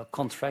other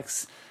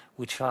contracts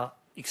which are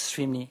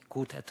extremely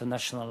good at the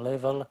national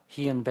level.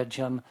 Here in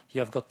Belgium, you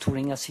have got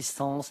Touring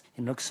Assistance.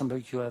 In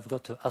Luxembourg, you have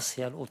got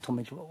ACL,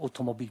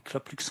 Automobile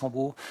Club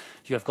Luxembourg.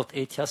 You have got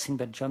ETIAS in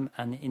Belgium,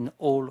 and in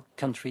all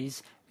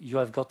countries, you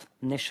have got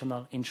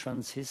national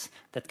insurances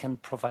that can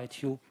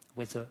provide you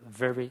with a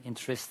very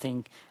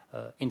interesting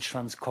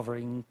insurance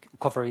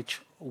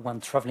coverage when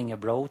traveling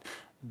abroad.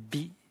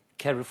 Be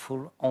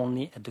careful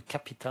only at the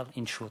capital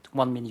insured,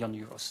 1 million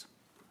euros.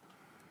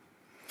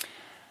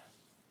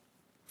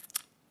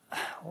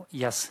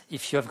 Yes,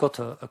 if you have got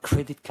a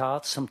credit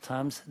card,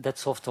 sometimes that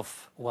sort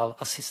of, well,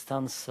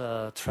 assistance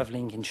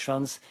traveling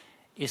insurance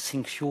is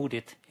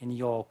included in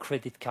your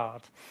credit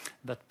card.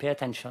 But pay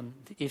attention,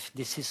 if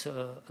this is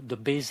the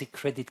basic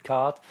credit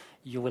card,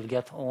 you will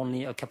get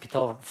only a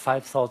capital of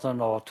 5,000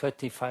 or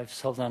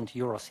 25,000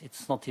 euros.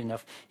 It's not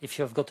enough. If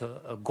you have got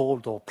a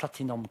gold or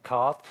platinum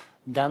card,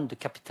 then the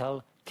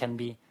capital can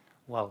be,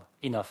 well,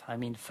 enough. I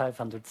mean,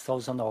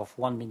 500,000 or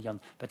 1 million.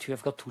 But you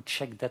have got to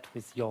check that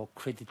with your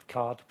credit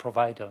card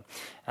provider.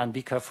 And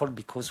be careful,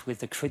 because with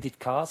the credit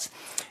cards,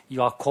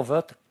 you are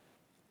covered,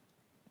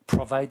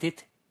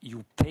 provided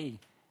you pay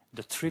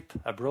the trip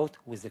abroad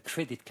with the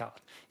credit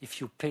card.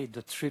 If you pay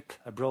the trip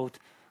abroad,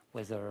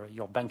 whether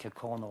your bank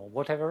account or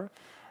whatever,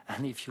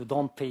 and if you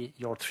don't pay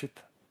your trip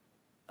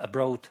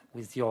abroad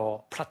with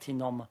your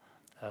platinum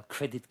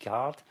credit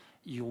card,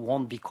 you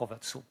won't be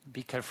covered. So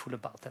be careful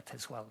about that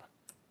as well.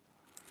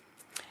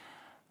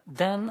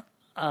 Then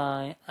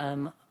I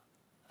am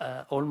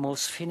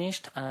almost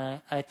finished.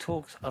 I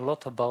talked a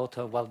lot about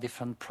well,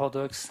 different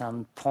products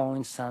and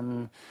points,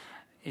 and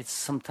it's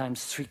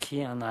sometimes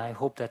tricky, and I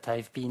hope that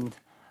I've been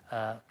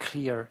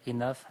clear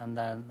enough, and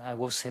then I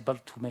was able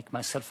to make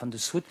myself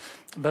understood.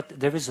 But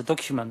there is a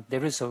document,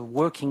 there is a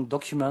working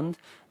document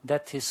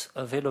that is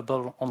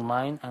available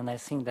online, and I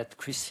think that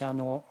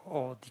Cristiano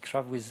or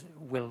Dikra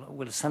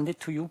will send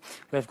it to you.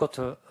 We have got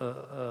a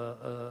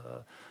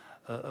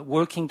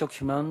working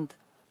document,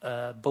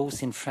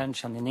 both in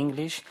French and in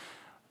English,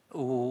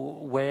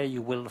 where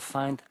you will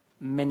find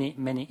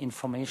many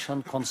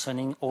information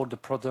concerning all the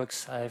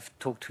products I've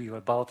talked to you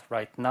about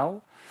right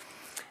now.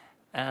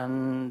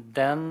 And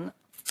then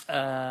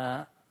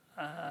I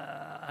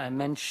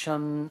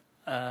mentioned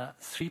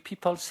 3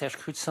 people: Serge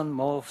Crutzen.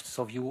 Most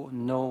of you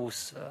know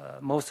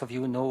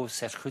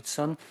Serge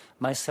Crutzen,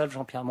 myself,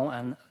 Jean-Pierre,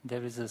 and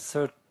there is a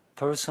third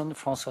person,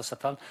 François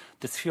Attal.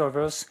 The 3 of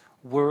us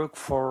work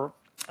for.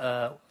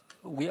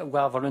 We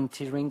are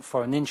volunteering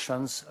for an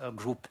insurance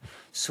group,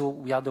 so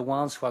we are the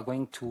ones who are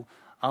going to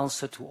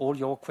answer to all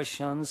your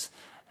questions,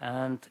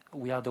 and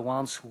we are the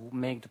ones who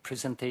make the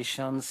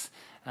presentations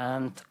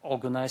and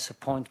organize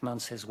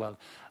appointments as well.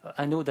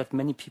 I know that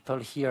many people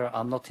here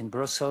are not in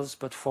Brussels,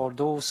 but for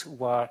those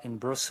who are in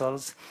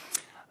Brussels,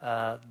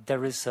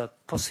 there is a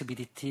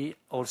possibility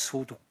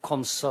also to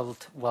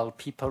consult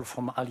people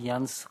from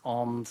Allianz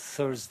on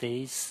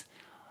Thursdays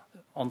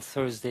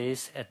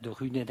at the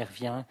Rue des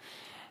Nerviens.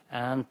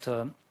 And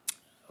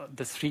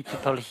the 3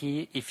 people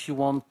here, if you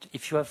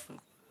have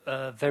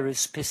very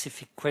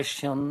specific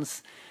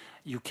questions,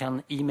 you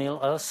can email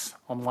us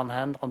on one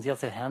hand. On the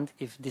other hand,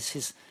 if this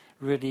is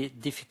really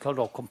difficult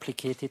or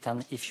complicated,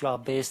 and if you are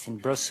based in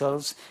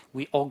Brussels,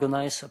 we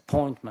organize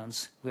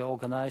appointments. We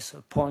organize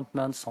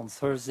appointments on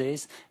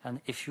Thursdays,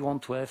 and if you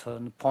want to have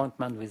an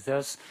appointment with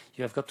us,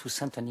 you have got to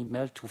send an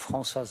email to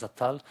Françoise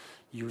Attal.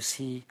 You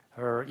see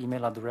her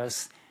email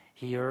address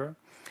here,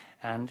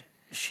 and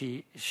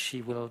she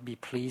will be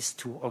pleased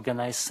to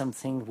organize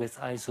something with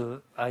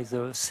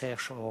either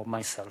Serge or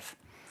myself.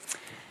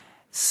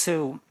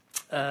 So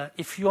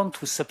if you want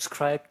to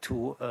subscribe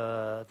to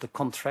the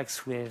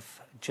contracts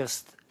we've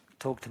just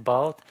talked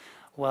about,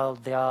 well,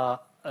 there are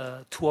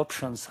 2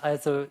 options.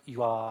 Either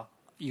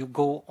you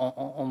go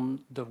on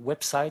the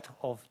website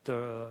of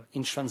the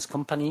insurance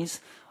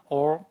companies,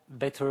 or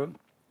better,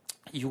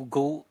 you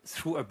go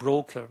through a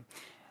broker.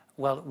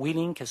 Well,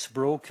 WeLink is a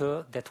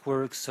broker that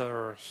works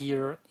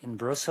here in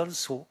Brussels.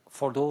 So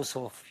for those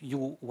of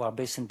you who are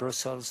based in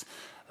Brussels,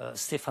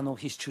 Stefano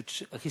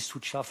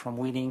Histuccia from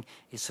WeLink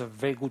is a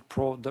very good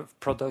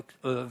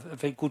a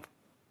very good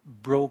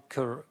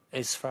broker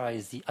as far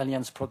as the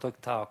Allianz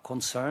products are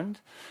concerned.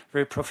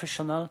 Very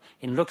professional.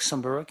 In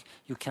Luxembourg,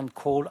 you can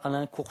call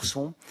Alain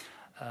Courson.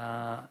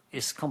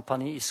 His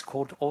company is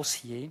called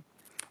OCA,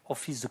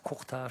 Office de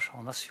Courtage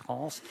en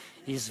Assurance.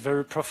 He's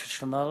very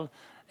professional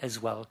as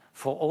well.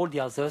 For all the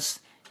others,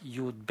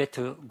 you'd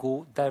better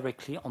go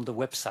directly on the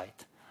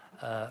website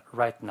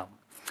right now.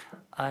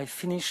 I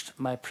finished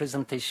my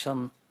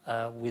presentation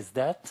with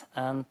that,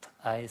 and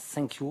I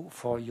thank you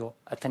for your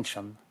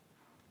attention.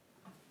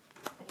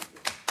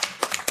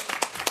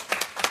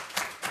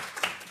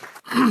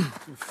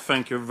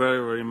 Thank you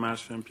very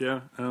much,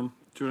 Jean-Pierre.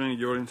 During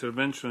your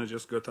intervention, I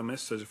just got a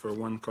message from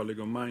one colleague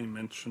of mine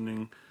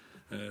mentioning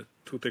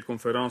toutes tes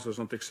conférences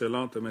sont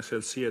excellentes, mais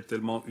celle-ci est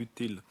tellement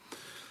utile.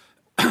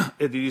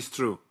 It is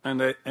true.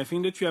 And I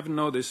think that you have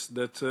noticed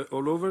that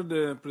all over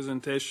the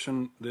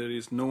presentation there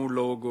is no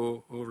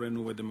logo of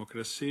Renouveau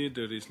Démocratie,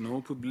 there is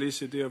no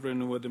publicity of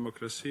Renouveau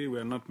Démocratie. We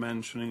are not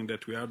mentioning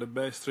that we are the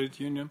best trade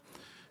union,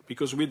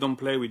 because we don't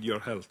play with your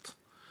health.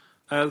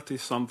 Health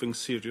is something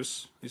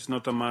serious. It's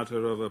not a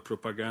matter of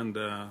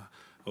propaganda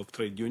of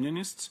trade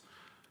unionists.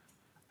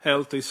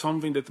 Health is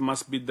something that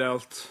must be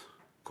dealt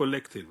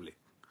collectively.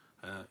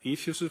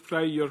 If you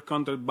subscribe your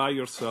contract by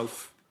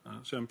yourself,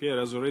 Jean-Pierre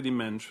has already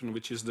mentioned,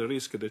 which is the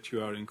risk that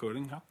you are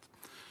incurring at.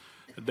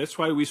 That's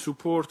why we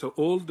support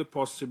all the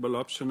possible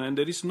options, and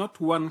there is not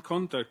one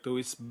contract who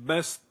is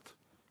best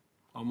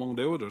among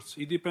the others.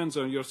 It depends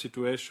on your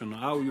situation,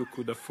 how you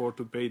could afford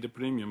to pay the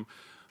premium,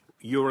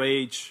 your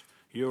age,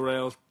 your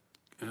health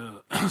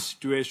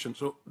situation.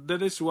 So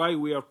that is why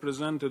we are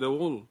presented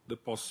all the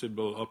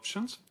possible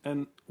options,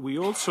 and we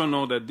also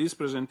know that this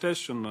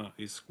presentation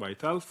is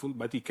quite helpful,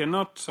 but it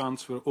cannot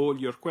answer all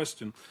your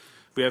questions.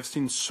 We have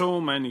seen so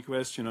many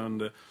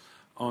questions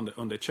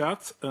on the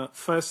chat.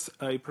 First,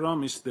 I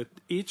promise that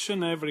each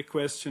and every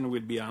question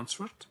will be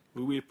answered.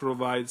 We will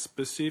provide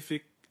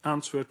specific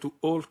answer to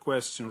all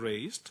questions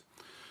raised.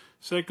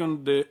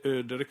 Second,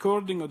 the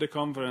recording of the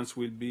conference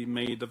will be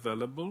made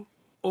available.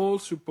 All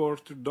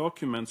support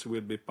documents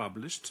will be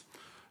published.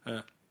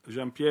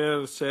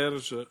 Jean-Pierre,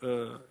 Serge,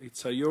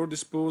 it's at your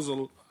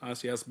disposal,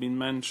 as it has been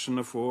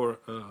mentioned, for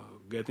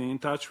getting in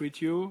touch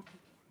with you,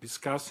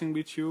 discussing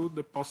with you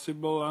the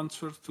possible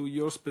answer to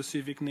your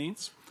specific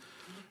needs.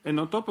 And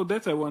on top of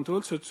that, I want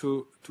also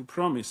to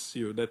promise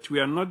you that we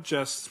are not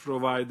just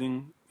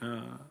providing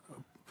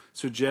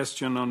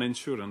suggestion on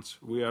insurance.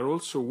 We are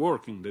also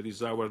working, that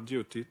is our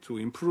duty, to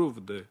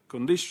improve the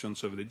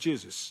conditions of the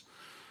JSIS.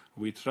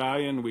 We try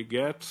and we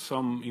get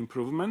some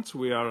improvements.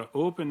 We are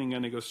opening a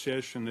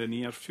negotiation in the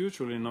near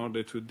future in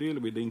order to deal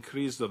with the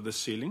increase of the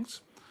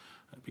ceilings,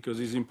 because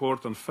it's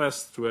important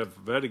first to have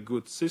a very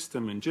good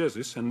system in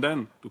JSIS and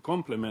then to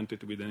complement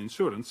it with an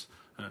insurance.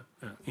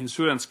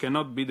 Insurance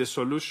cannot be the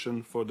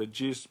solution for the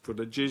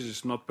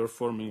JSIS not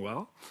performing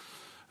well.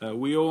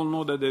 We all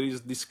know that there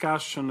is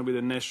discussion with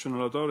the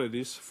national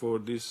authorities for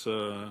this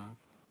carte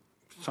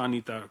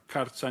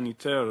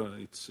sanitaire.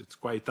 It's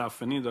quite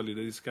tough in Italy,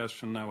 the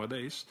discussion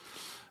nowadays.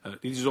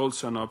 It is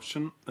also an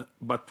option.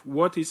 But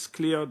what is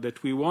clear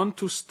that we want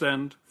to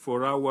stand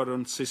for our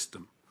own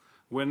system.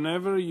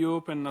 Whenever you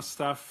open a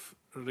staff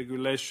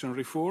regulation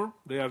reform,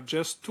 there are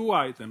just two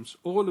items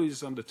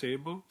always on the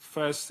table.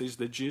 First is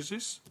the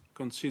JSIS,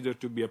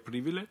 considered to be a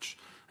privilege,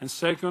 and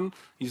second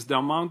is the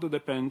amount of the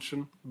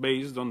pension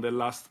based on the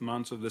last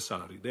months of the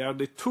salary. They are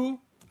the two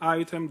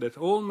items that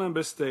all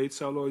member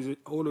states are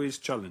always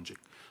challenging.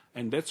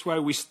 And that's why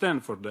we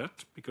stand for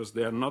that, because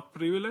they are not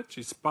privileged.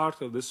 It's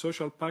part of the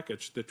social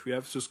package that we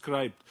have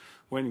subscribed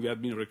when we have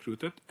been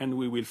recruited, and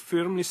we will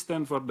firmly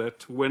stand for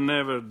that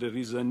whenever there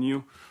is a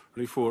new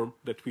reform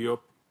that we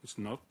hope is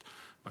not.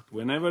 But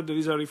whenever there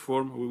is a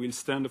reform, we will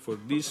stand for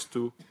these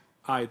two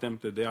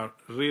items, that they are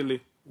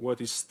really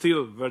what is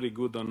still very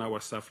good on our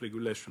staff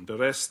regulation. The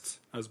rest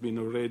has been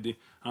already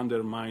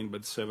undermined by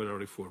several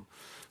reforms.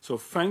 So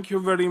thank you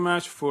very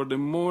much for the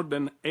more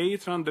than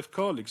 800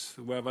 colleagues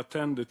who have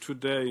attended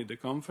today the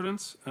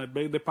conference. I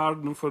beg the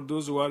pardon for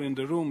those who are in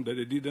the room that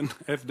they didn't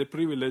have the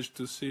privilege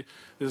to see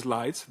the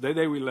slides.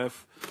 They will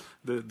have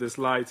the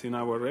slides in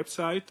our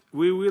website.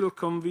 We will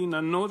convene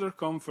another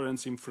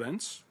conference in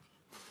French,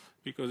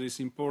 because it's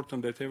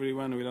important that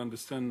everyone will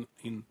understand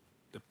in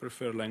the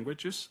preferred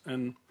languages.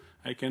 And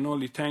I can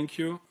only thank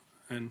you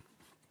and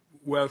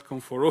welcome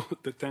for all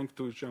the thanks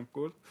to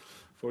Jean-Paul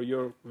for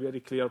your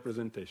very clear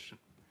presentation.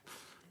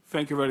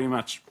 Thank you very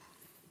much.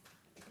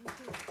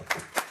 Thank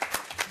you.